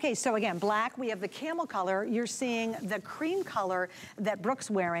 Okay, so again, black, we have the camel color. You're seeing the cream color that Brooke's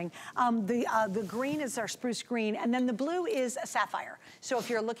wearing. The green is our spruce green, and then the blue is a sapphire. So if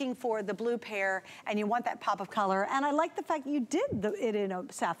you're looking for the blue pair and you want that pop of color, and I like the fact you did it in a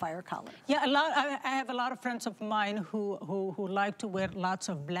sapphire color. Yeah, I have a lot of friends of mine who like to wear lots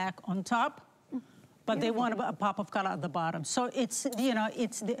of black on top, but they want a pop of color at the bottom. So it's, you know,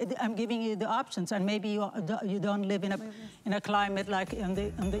 I'm giving you the options, and maybe you don't live in a climate like on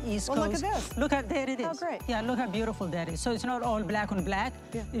the East Coast. Look at this. Look at, there it is. Oh, great. Yeah, look how beautiful that is. So it's not all black on black.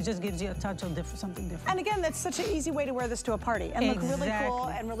 Yeah. It just gives you a touch of something different. And again, that's such an easy way to wear this to a party and look really cool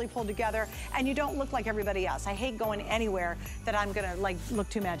and really pulled together, and you don't look like everybody else. I hate going anywhere that I'm gonna like look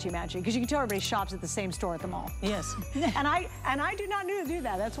too matchy-matchy, because you can tell everybody shops at the same store at the mall. Yes. and I do not do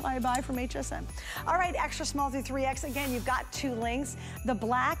that. That's why I buy from HSN. All right, extra small through 3X. Again, you've got two lengths, the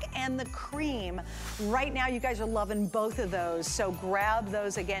black and the cream. Right now, you guys are loving both of those, so grab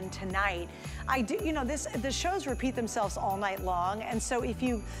those again tonight. You know, the shows repeat themselves all night long, and so if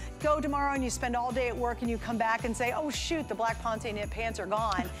you go tomorrow and you spend all day at work and you come back and say, oh shoot, the black Ponte knit pants are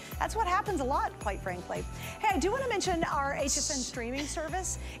gone, that's what happens a lot, quite frankly. Hey, I do want to mention our HSN streaming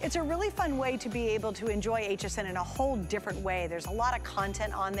service. It's a really fun way to be able to enjoy HSN in a whole different way. There's a lot of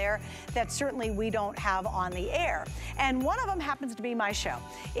content on there that certainly we don't have on the air. And one of them happens to be my show.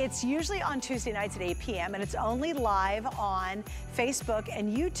 It's usually on Tuesday nights at 8 p.m. and it's only live on Facebook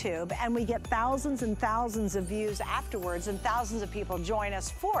and YouTube, and we get thousands and thousands of views afterwards, and thousands of people join us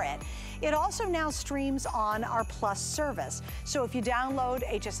for it. It also now streams on our Plus service. So if you download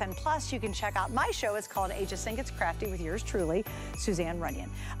HSN Plus, you can check out my show. It's called HSN Gets Crafty with yours truly, Suzanne Runyon.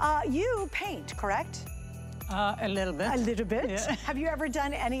 You paint, correct? A little bit. A little bit? Yeah. Have you ever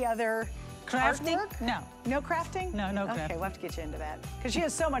done any other crafting? Artwork? No. No crafting? No, no crafting. Okay, we'll have to get you into that, because she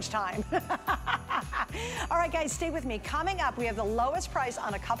has so much time. All right, guys, stay with me. Coming up, we have the lowest price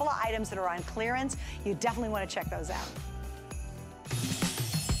on a couple of items that are on clearance. You definitely want to check those out.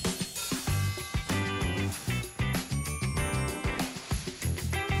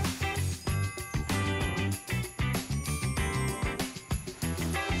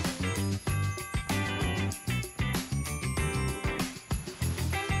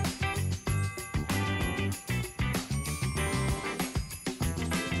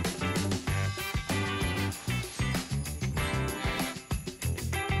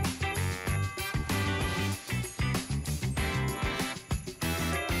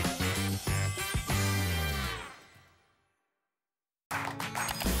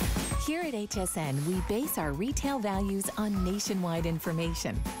 Here at HSN, we base our retail values on nationwide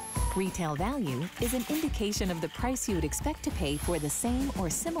information. Retail value is an indication of the price you would expect to pay for the same or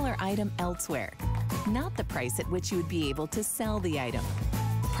similar item elsewhere, not the price at which you would be able to sell the item.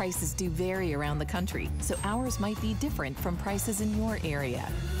 Prices do vary around the country, so ours might be different from prices in your area.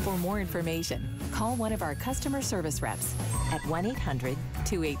 For more information, call one of our customer service reps at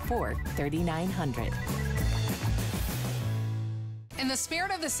 1-800-284-3900. In the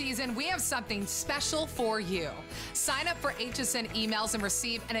spirit of the season, we have something special for you. Sign up for HSN emails and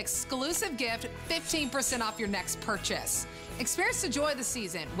receive an exclusive gift, 15% off your next purchase. Experience the joy of the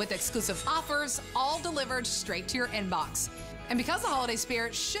season with exclusive offers, all delivered straight to your inbox. And because the holiday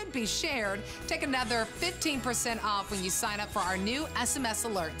spirit should be shared, take another 15% off when you sign up for our new SMS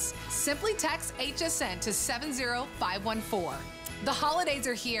alerts. Simply text HSN to 70514. The holidays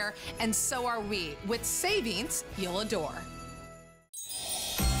are here, and so are we, with savings you'll adore.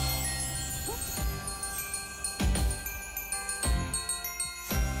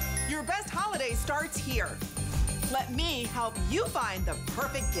 Your best holiday starts here. Let me help you find the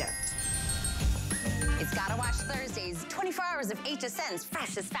perfect gift. It's Gotta Watch Thursdays, 24 hours of HSN's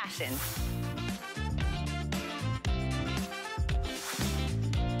freshest fashion.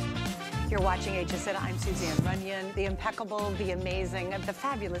 You're watching HSN. I'm Suzanne Runyon. The impeccable, the amazing, the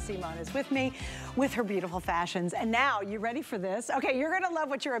fabulous Iman is with me with her beautiful fashions. And now, you ready for this? Okay, you're gonna love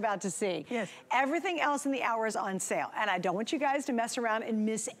what you're about to see. Yes. Everything else in the hour is on sale. And I don't want you guys to mess around and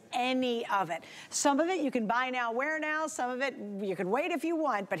miss any of it. Some of it you can buy now, wear now. Some of it you can wait if you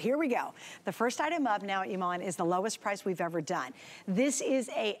want, but here we go. The first item up now, Iman, is the lowest price we've ever done. This is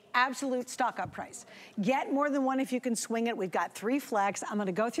a absolute stock up price. Get more than one if you can swing it. We've got 3 flex. I'm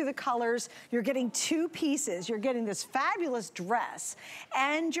gonna go through the colors. You're getting 2 pieces. You're getting this fabulous dress,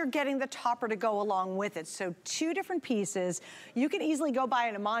 and you're getting the topper to go along with it. So 2 different pieces. You can easily go buy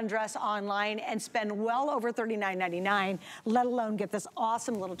an Iman dress online and spend well over $39.99, let alone get this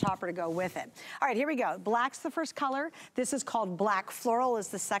awesome little topper to go with it. All right, here we go. Black's the first color. This is called Black Floral is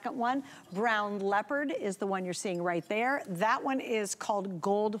the second one. Brown Leopard is the one you're seeing right there. That one is called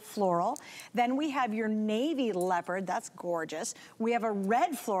Gold Floral. Then we have your Navy Leopard. That's gorgeous. We have a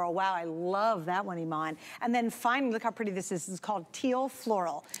Red Floral. Wow, I love that one, Iman. And then finally, look how pretty this is. It's called Teal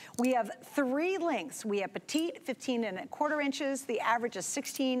Floral. We have 3 lengths. We have petite, 15¼ inches. The average is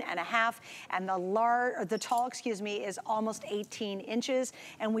 16½, and the tall, excuse me, is almost 18 inches.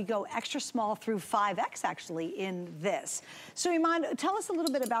 And we go extra small through 5X actually in this. So Iman, tell us a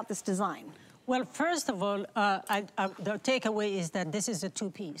little bit about this design. Well, first of all, the takeaway is that this is a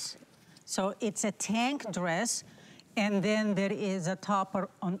 2-piece. So it's a tank dress, and then there is a topper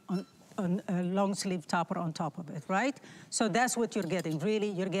on a long sleeve topper on top of it, right? So that's what you're getting. Really,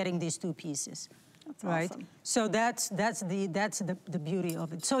 you're getting these 2 pieces. That's right? Awesome. So that's the beauty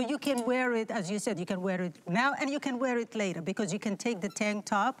of it. So you can wear it, as you said, you can wear it now and you can wear it later, because you can take the tank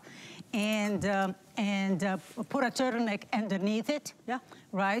top and put a turtleneck underneath it. Yeah.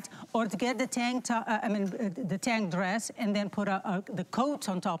 Right? Or to get the tank top, the tank dress, and then put the coat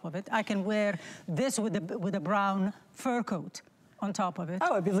on top of it. I can wear this with a brown fur coat on top of it.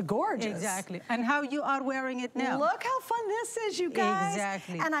 Oh, it'd be gorgeous. Exactly. And how you are wearing it now. Look how fun this is, you guys.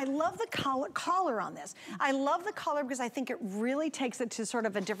 Exactly. And I love the collar on this. I love the collar because I think it really takes it to sort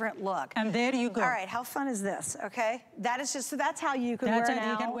of a different look. And there you go. All right, how fun is this, okay? That is just, so that's how you can wear it now. That's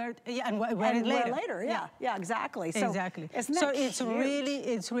how you can wear it, yeah, and wear it later. Yeah, yeah, exactly. So, exactly. Isn't that so cute?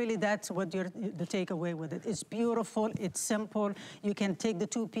 it's really, that's what the takeaway with it. It's beautiful, it's simple. You can take the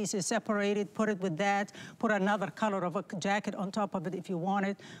 2 pieces, separate it, put it with that, put another color of a jacket on top of it if you want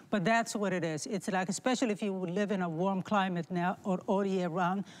it. But that's what it is. It's like, especially if you live in a warm climate now or all year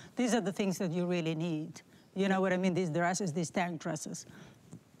round, these are the things that you really need. You know what I mean? These dresses, these tank dresses.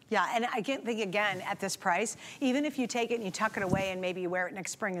 Yeah, and I can't think, again, at this price, even if you take it and you tuck it away and maybe you wear it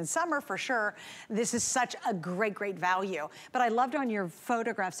next spring and summer, for sure, this is such a great, great value. But I loved on your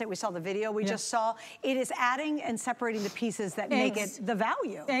photographs that we saw, the video we just saw, it is adding and separating the pieces that make it the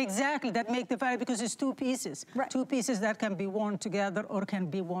value. Exactly, that make the value, because it's 2 pieces. Right. 2 pieces that can be worn together or can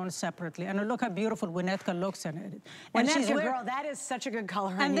be worn separately. And look how beautiful Winnetka looks in it. And she's girl, that is such a good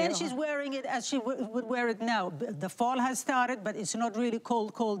color on you. And then she's wearing it as she would wear it now. The fall has started, but it's not really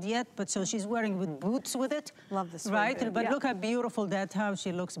cold yet, but so she's wearing with boots with it. Love this, right? But look how beautiful how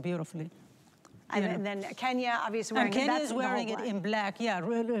she looks beautifully. And then Kenya, obviously wearing it. And Kenya's wearing it in black, yeah,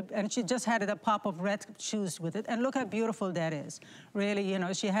 really. And she just had a pop of red shoes with it. And look how beautiful that is. Really, you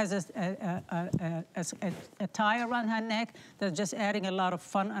know, she has a tie around her neck that's just adding a lot of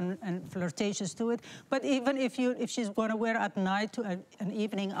fun and flirtatious to it. But even if she's going to wear at night to an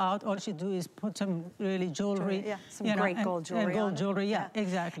evening out, all she do is put some really jewelry. Yeah, some great gold jewelry. And gold jewelry, yeah,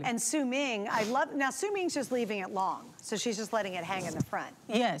 exactly. And Su Ming, I love, now Su Ming's just leaving it long. So she's just letting it hang in the front.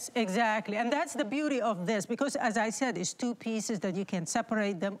 Yes, exactly. And that's the beauty of this, because as I said, it's two pieces that you can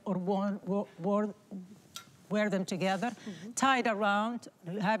separate them or wear them together, tied around,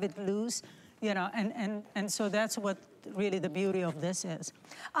 have it loose, you know, and so that's what really the beauty of this is.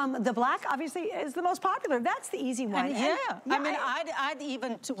 The black obviously is the most popular. That's the easy one. And I mean, I'd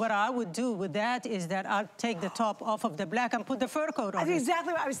even, what I would do with that is that I'd take the top off of the black and put the fur coat on. That's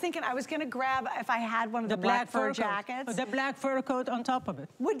exactly what I was thinking. I was going to grab, if I had one of the black fur jackets. The black fur coat on top of it.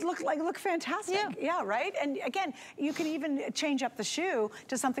 Would look fantastic. Yeah, right? And again, you can even change up the shoe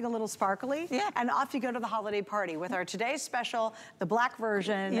to something a little sparkly. Yeah. And off you go to the holiday party with our today's special, the black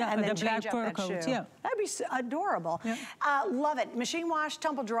version, and then the black change up fur that coat, shoe. yeah. That'd be adorable. Yeah. Love it. Machine wash,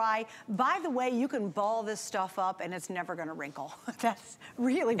 tumble dry. By the way, you can ball this stuff up and it's never going to wrinkle. That's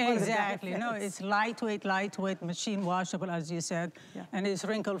really one of the benefits. No, it's lightweight, machine washable, as you said, and it's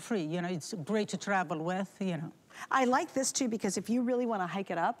wrinkle free. You know, it's great to travel with, you know. I like this too because if you really want to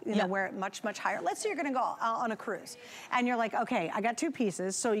hike it up, you know, wear it much, much higher. Let's say you're going to go on a cruise and you're like, okay, I got two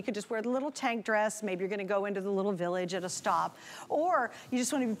pieces. So you could just wear the little tank dress. Maybe you're going to go into the little village at a stop, or you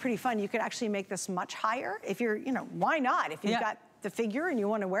just want to be pretty fun. You could actually make this much higher if you're, you know, why not? If you've got the figure and you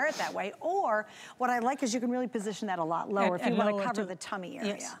want to wear it that way. Or what I like is you can really position that a lot lower if you want to cover the tummy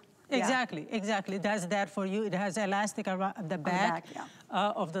area. Yes. Exactly. It does that for you. It has elastic around the back,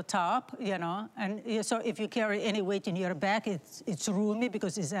 of the top, you know, and so if you carry any weight in your back, it's roomy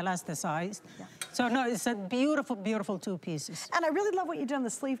because it's elasticized. So no, it's a beautiful, beautiful two pieces. And I really love what you've done in the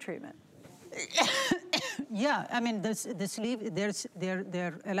sleeve treatment. I mean, the sleeve,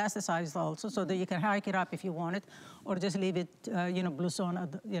 they're elasticized also, so that you can hike it up if you want it, or just leave it, you know,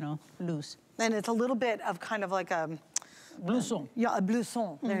 blouson, you know, loose. And it's a little bit of kind of like a blouson. Yeah, a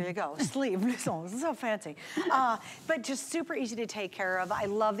blouson. There you go. Sleeve, blouson. It's so fancy. But just super easy to take care of. I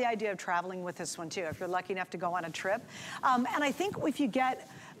love the idea of traveling with this one, too, if you're lucky enough to go on a trip. And I think if you get,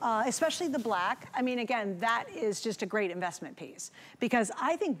 especially the black, I mean, again, that is just a great investment piece. Because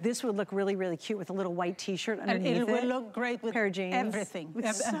I think this would look really, really cute with a little white T-shirt underneath it. And it will look great with pair of jeans. Everything.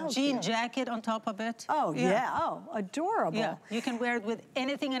 So jean jacket on top of it. Oh, yeah. Oh, adorable. Yeah, you can wear it with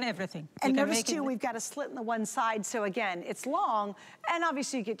anything and everything. And notice, too, we've got a slit in the one side. So, again, it's long. And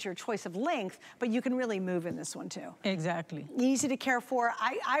obviously, you get your choice of length. But you can really move in this one, too. Exactly. Easy to care for.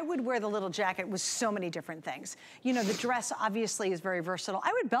 I would wear the little jacket with so many different things. You know, the dress, obviously, is very versatile.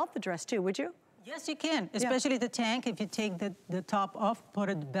 I would belt the dress, too, would you? Yes, you can, especially the tank. If you take the top off, put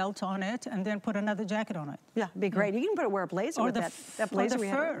a belt on it, and then put another jacket on it. Yeah, it'd be great. You can wear a blazer with that blazer we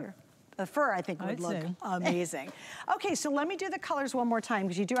had earlier. The fur, I think, would look amazing. Okay, so let me do the colors one more time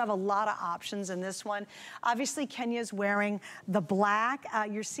because you do have a lot of options in this one. Obviously, Kenya's wearing the black.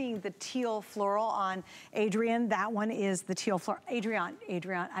 You're seeing the teal floral on Adrian. That one is the teal floral. Adrian,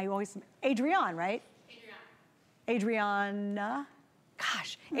 right? Adriana.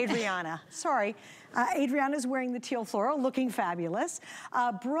 Gosh, Adriana, sorry. Adriana's wearing the teal floral, looking fabulous.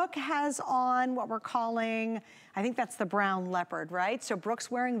 Brooke has on what we're calling, I think that's the brown leopard, right? So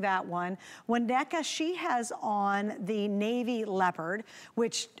Brooke's wearing that one. Waneka, she has on the navy leopard,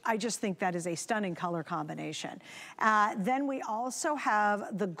 which I just think that is a stunning color combination. Then we also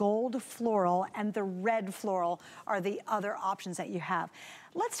have the gold floral and the red floral are the other options that you have.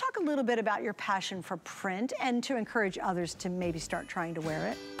 Let's talk a little bit about your passion for print and to encourage others to maybe start trying to wear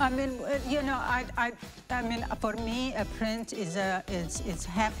it. I mean, you know, I mean, for me, a print is it's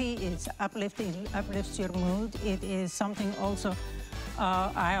happy, it's uplifting, it uplifts your mood. It is something also.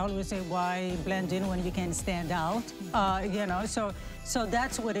 I always say, why blend in when you can stand out? You know, so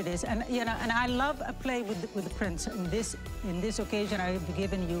that's what it is. And you know, and I love a play with the prints. In this occasion, I've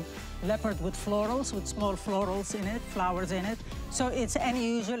given you leopard with florals, with small florals in it, flowers in it. So it's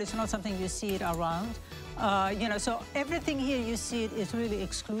unusual. It's not something you see it around. You know, so everything here you see it is really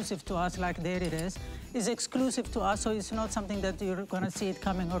exclusive to us. Like there it is exclusive to us. So it's not something that you're going to see it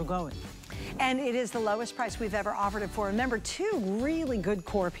coming or going. And it is the lowest price we've ever offered it for. Remember, 2 really good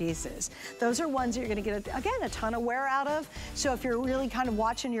core pieces. Those are ones that you're gonna get, again, a ton of wear out of. So if you're really kind of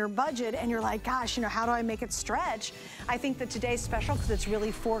watching your budget and you're like, gosh, you know, how do I make it stretch? I think that today's special because it's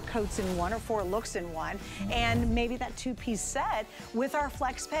really 4 coats in one or 4 looks in one. And maybe that 2-piece set with our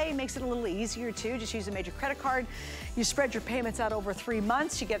Flex Pay makes it a little easier too. Just use a major credit card. You spread your payments out over 3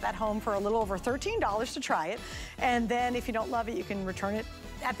 months. You get that home for a little over $13 to try it. And then if you don't love it, you can return it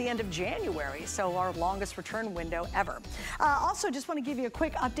at the end of January, so our longest return window ever. Also, just want to give you a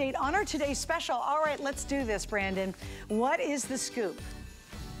quick update on our today's special. All right, let's do this, Brandon. What is the scoop?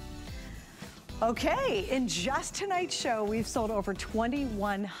 Okay, in just tonight's show, we've sold over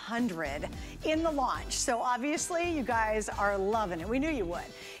 2,100 in the launch. So obviously, you guys are loving it. We knew you would.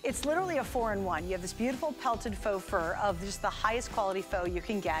 It's literally a 4-in-1. You have this beautiful pelted faux fur of just the highest quality faux you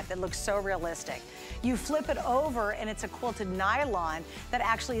can get that looks so realistic. You flip it over and it's a quilted nylon that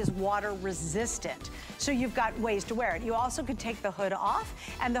actually is water resistant. So you've got ways to wear it. You also could take the hood off,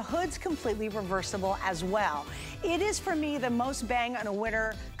 and the hood's completely reversible as well. It is, for me, the most bang on a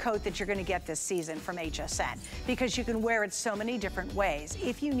winter coat that you're gonna get this season from HSN, because you can wear it so many different ways.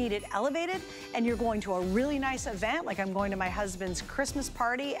 If you need it elevated and you're going to a really nice event, like I'm going to my husband's Christmas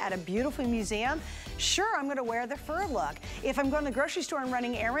party at a beautiful museum, sure, I'm gonna wear the fur look. If I'm going to the grocery store and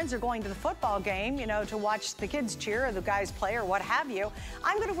running errands or going to the football game, you know, to watch the kids cheer or the guys play or what have you,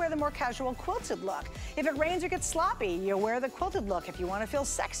 I'm gonna wear the more casual quilted look. If it rains or gets sloppy, you wear the quilted look. If you wanna feel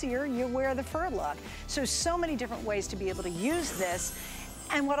sexier, you wear the fur look. So many different ways to be able to use this.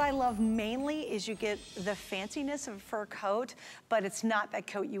 And what I love mainly is you get the fanciness of a fur coat, but it's not that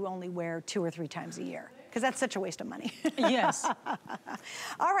coat you only wear 2 or 3 times a year, because that's such a waste of money. Yes.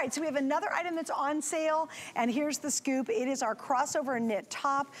 All right, so we have another item that's on sale, and here's the scoop. It is our crossover knit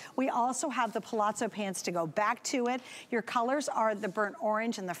top. We also have the palazzo pants to go back to it. Your colors are the burnt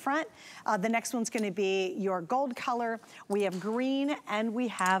orange in the front. The next one's gonna be your gold color. We have green, and we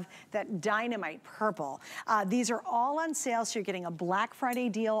have that dynamite purple. These are all on sale, so you're getting a Black Friday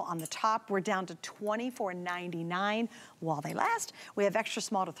deal on the top. We're down to $24.99 while they last. We have extra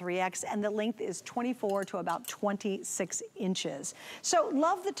small to 3X, and the length is 24 to about 26 inches. So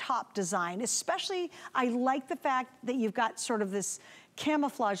love the top design, especially I like the fact that you've got sort of this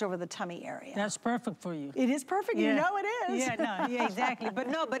camouflage over the tummy area. That's perfect for you. It is perfect, yeah. You know it is. Yeah, no, yeah, exactly. But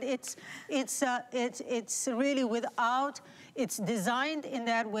no, but it's really without, it's designed in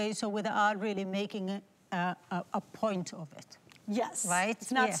that way, so without really making a point of it. Yes. Right?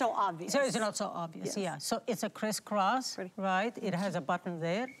 It's not so obvious. So it's not so obvious, yes. Yeah. So it's a crisscross, right? It has a button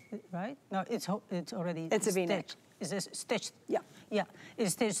there, right? No, it's already it's a V-neck. It's stitched. Yeah. Yeah,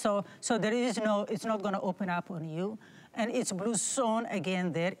 it's stitched. So there is no, it's not going to open up on you. And it's blue sewn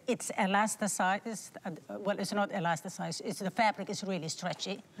again there. It's elasticized. Well, it's not elasticized. It's the fabric is really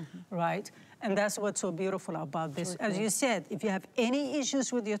stretchy, right? And that's what's so beautiful about this. As you said, if you have any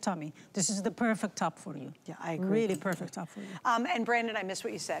issues with your tummy, this is the perfect top for you. Yeah, I agree. Really perfect top for you. And Brandon, I missed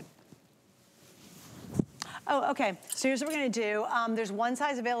what you said. Oh, okay. So here's what we're gonna do. There's one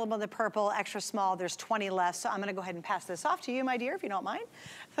size available in the purple, extra small. There's 20 left. So I'm gonna go ahead and pass this off to you, my dear, if you don't mind.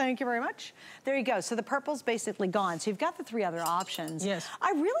 Thank you very much. There you go. So the purple's basically gone. So you've got the 3 other options. Yes.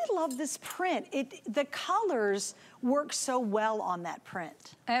 I really love this print. The colors work so well on that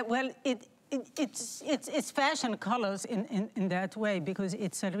print. Well, it's fashion colors in that way, because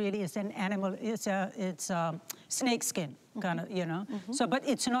it's an animal. It's a snake skin kind of, you know. So, but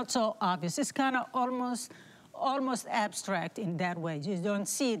it's not so obvious. It's kind of almost abstract in that way. You don't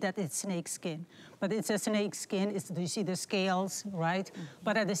see that it's snake skin, but it's a snake skin. You see the scales, right?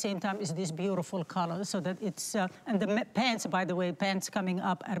 But at the same time, it's this beautiful color, so that it's, and the pants, by the way, pants coming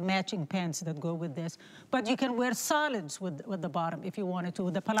up are matching pants that go with this. But you can wear solids with the bottom if you wanted to.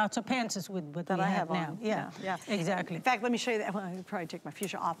 The palazzo pants is with what I have now. Yeah, exactly. In fact, let me show you that. Well, I'll probably take my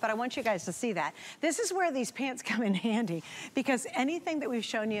fuchsia off, but I want you guys to see that. This is where these pants come in handy, because anything that we've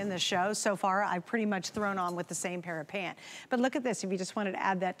shown you in the show so far, I've pretty much thrown on with the same pair of pants. But look at this, if you just wanted to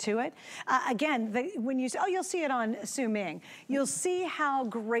add that to it. Again, when you, you'll see it on Su Ming. You'll see how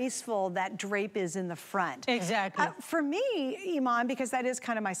graceful that drape is in the front. Exactly. For me, Iman, because that is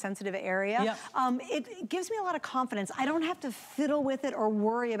kind of my sensitive area, it gives me a lot of confidence. I don't have to fiddle with it or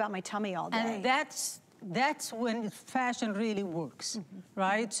worry about my tummy all day. And that's when fashion really works,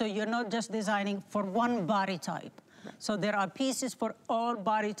 right? So you're not just designing for one body type. So there are pieces for all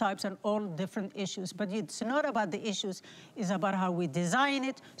body types and all different issues, but it's not about the issues, it's about how we design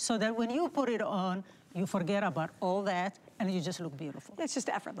it so that when you put it on, you forget about all that and you just look beautiful. It's just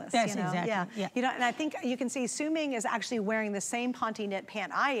effortless. That's you know? exactly, yeah. You know, and I think you can see Su Ming is actually wearing the same Ponte knit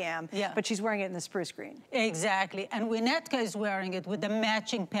pant I am, but she's wearing it in the spruce green. Exactly, and Winnetka is wearing it with the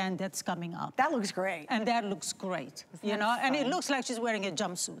matching pant that's coming up. That looks great. And that looks great, you know, and it looks like she's wearing a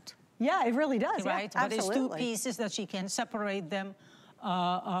jumpsuit. Yeah, it really does. Right, yeah, but it's two pieces that she can separate them.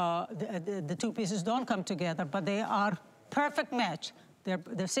 The two pieces don't come together, but they are perfect match. They're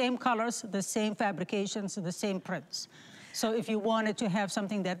the same colors, the same fabrications, the same prints. So if you wanted to have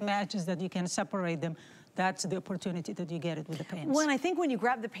something that matches, that you can separate them, that's the opportunity that you get it with the pants. Well, and I think when you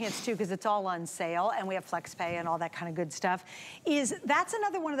grab the pants too, because it's all on sale and we have flex pay and all that kind of good stuff, that's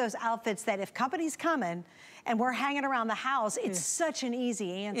another one of those outfits that if company's coming and we're hanging around the house, it's such an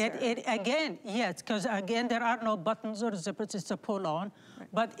easy answer. Again, yes, because again, there are no buttons or zippers, it's a pull-on,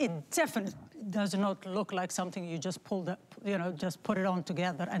 but it definitely does not look like something you just pull the, you know, just put it on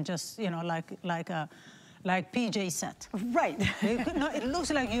together and just, you know, like PJ set. Right. It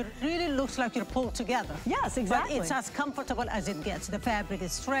looks like really looks like you're pulled together. Yes, exactly. But it's as comfortable as it gets. The fabric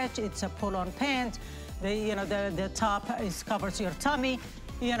is stretched, it's a pull-on pant. The top covers your tummy.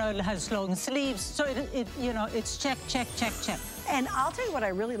 You know, it has long sleeves. So you know, it's check, check, check, check. And I'll tell you what I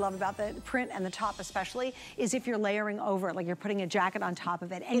really love about the print and the top especially is if you're layering over it, like you're putting a jacket on top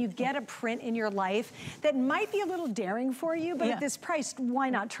of it, and you get a print in your life that might be a little daring for you, but at this price, why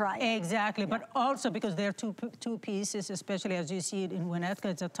not try it? Exactly, but also because they're two pieces, especially as you see it in Winnetka,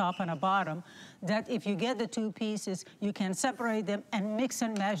 it's a top and a bottom, that if you get the two pieces, you can separate them and mix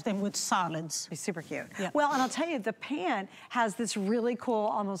and match them with solids. It's super cute. Yeah. Well, and I'll tell you, the pant has this really cool,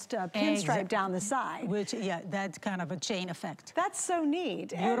 almost pinstripe down the side. Which, that's kind of a chain effect. That's so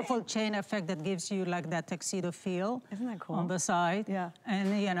neat. Beautiful chain effect that gives you like that tuxedo feel. Isn't that cool? On the side. Yeah.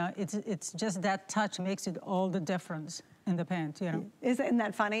 And you know, it's just that touch makes it all the difference in the pant, you know. Isn't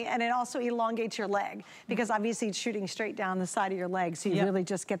that funny? And it also elongates your leg because obviously it's shooting straight down the side of your leg, so you really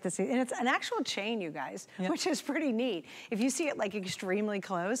just get this. And it's an actual chain, you guys, which is pretty neat. If you see it like extremely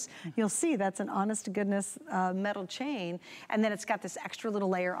close, you'll see that's an honest to goodness metal chain, and then it's got this extra little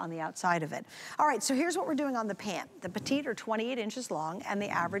layer on the outside of it. All right, so here's what we're doing on the pant. The petite are 28 inches long, and the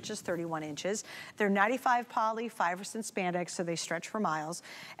average is 31 inches. They're 95 poly, 5% spandex, so they stretch for miles.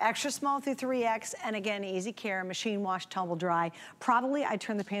 Extra small through 3X, and again, easy care, machine wash, tumble dry. Probably I'd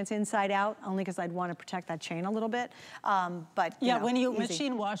turn the pants inside out only because I'd want to protect that chain a little bit. But you know, when you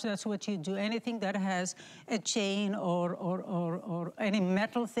machine wash, that's what you do. Anything that has a chain or any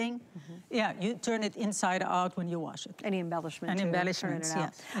metal thing, you turn it inside out when you wash it. Any embellishment. And embellishments,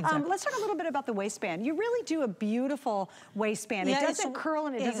 yes. Exactly. Let's talk a little bit about the waistband. You really do a beautiful waistband. It doesn't curl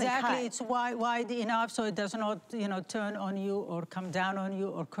and it doesn't cut. Exactly, it's wide enough so it does not, you know, turn on you or come down on you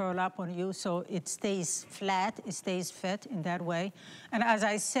or curl up on you. So it stays flat, it stays fit in that way. And as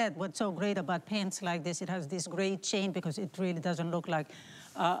I said, what's so great about pants like this, it has this great chain because it really doesn't look like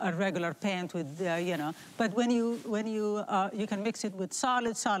a regular pant with, you know. But when you can mix it with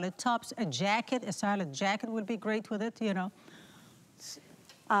solid tops, a solid jacket will be great with it, you know.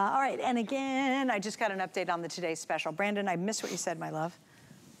 All right, and again, I just got an update on the Today's Special. Brandon, I missed what you said, my love.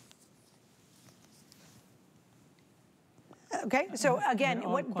 Okay, so again,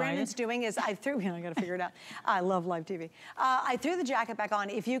 what Brandon's doing is I gotta figure it out. I love live TV. I threw the jacket back on.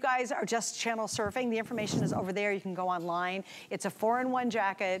 If you guys are just channel surfing, the information is over there. You can go online. It's a 4-in-1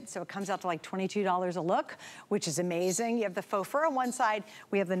 jacket, so it comes out to like $22 a look, which is amazing. You have the faux fur on one side.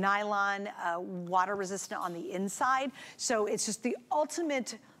 We have the nylon, water resistant on the inside. So it's just the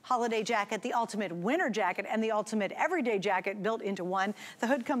ultimate holiday jacket, the ultimate winter jacket, and the ultimate everyday jacket built into one. The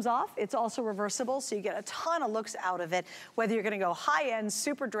hood comes off. It's also reversible, so you get a ton of looks out of it. Whether you're gonna go high-end,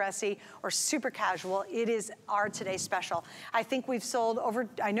 super dressy, or super casual, it is our Today's Special. I think we've sold over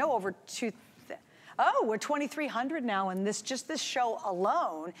 2,300 now in this show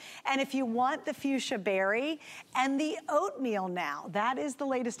alone. And if you want the fuchsia berry and the oatmeal now, that is the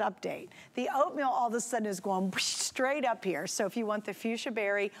latest update. The oatmeal all of a sudden is going straight up here. So if you want the fuchsia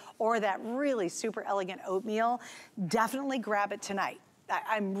berry or that really super elegant oatmeal, definitely grab it tonight.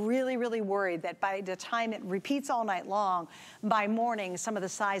 I'm really, really worried that by the time it repeats all night long, by morning, some of the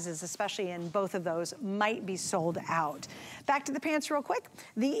sizes, especially in both of those, might be sold out. Back to the pants real quick.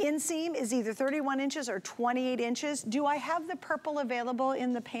 The inseam is either 31 inches or 28 inches. Do I have the purple available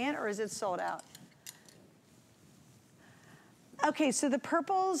in the pant or is it sold out? Okay, so the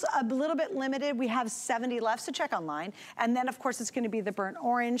purple's a little bit limited. We have 70 left, so check online. And then, of course, it's gonna be the burnt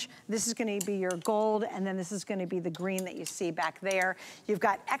orange. This is gonna be your gold, and then this is gonna be the green that you see back there. You've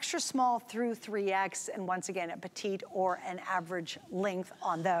got extra small through 3X, and once again, a petite or an average length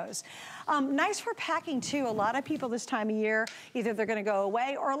on those. Nice for packing, too. A lot of people this time of year, either they're gonna go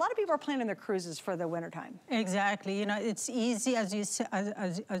away, or a lot of people are planning their cruises for the wintertime. Exactly, you know, it's easy, as you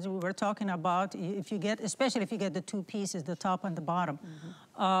as we were talking about, if you get, especially if you get the two pieces, the top and the bottom.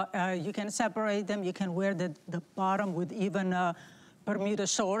 You can separate them. You can wear the bottom with even Bermuda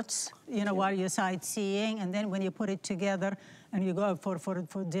shorts, you know, while you're sightseeing. And then when you put it together and you go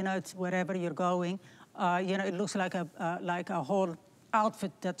for dinner, wherever you're going, you know, it looks like a whole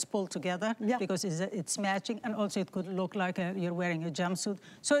outfit that's pulled together because it's matching. And also it could look like you're wearing a jumpsuit.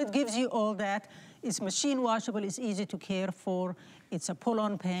 So it gives you all that. It's machine washable. It's easy to care for. It's a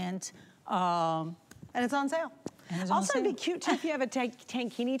pull-on pant. And it's on sale. Also, it'd be cute, too, if you have a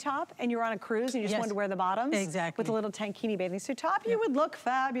tankini top and you're on a cruise and you just wanted to wear the bottoms. Exactly. With a little tankini bathing suit top, you would look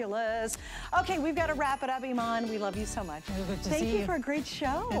fabulous. Okay, we've got to wrap it up, Iman. We love you so much. Good to Thank see you for a great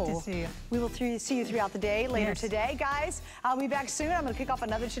show. Good to see you. We will see you throughout the day, later today. Guys, I'll be back soon. I'm going to kick off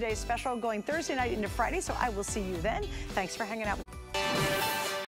another Today's Special going Thursday night into Friday, so I will see you then. Thanks for hanging out.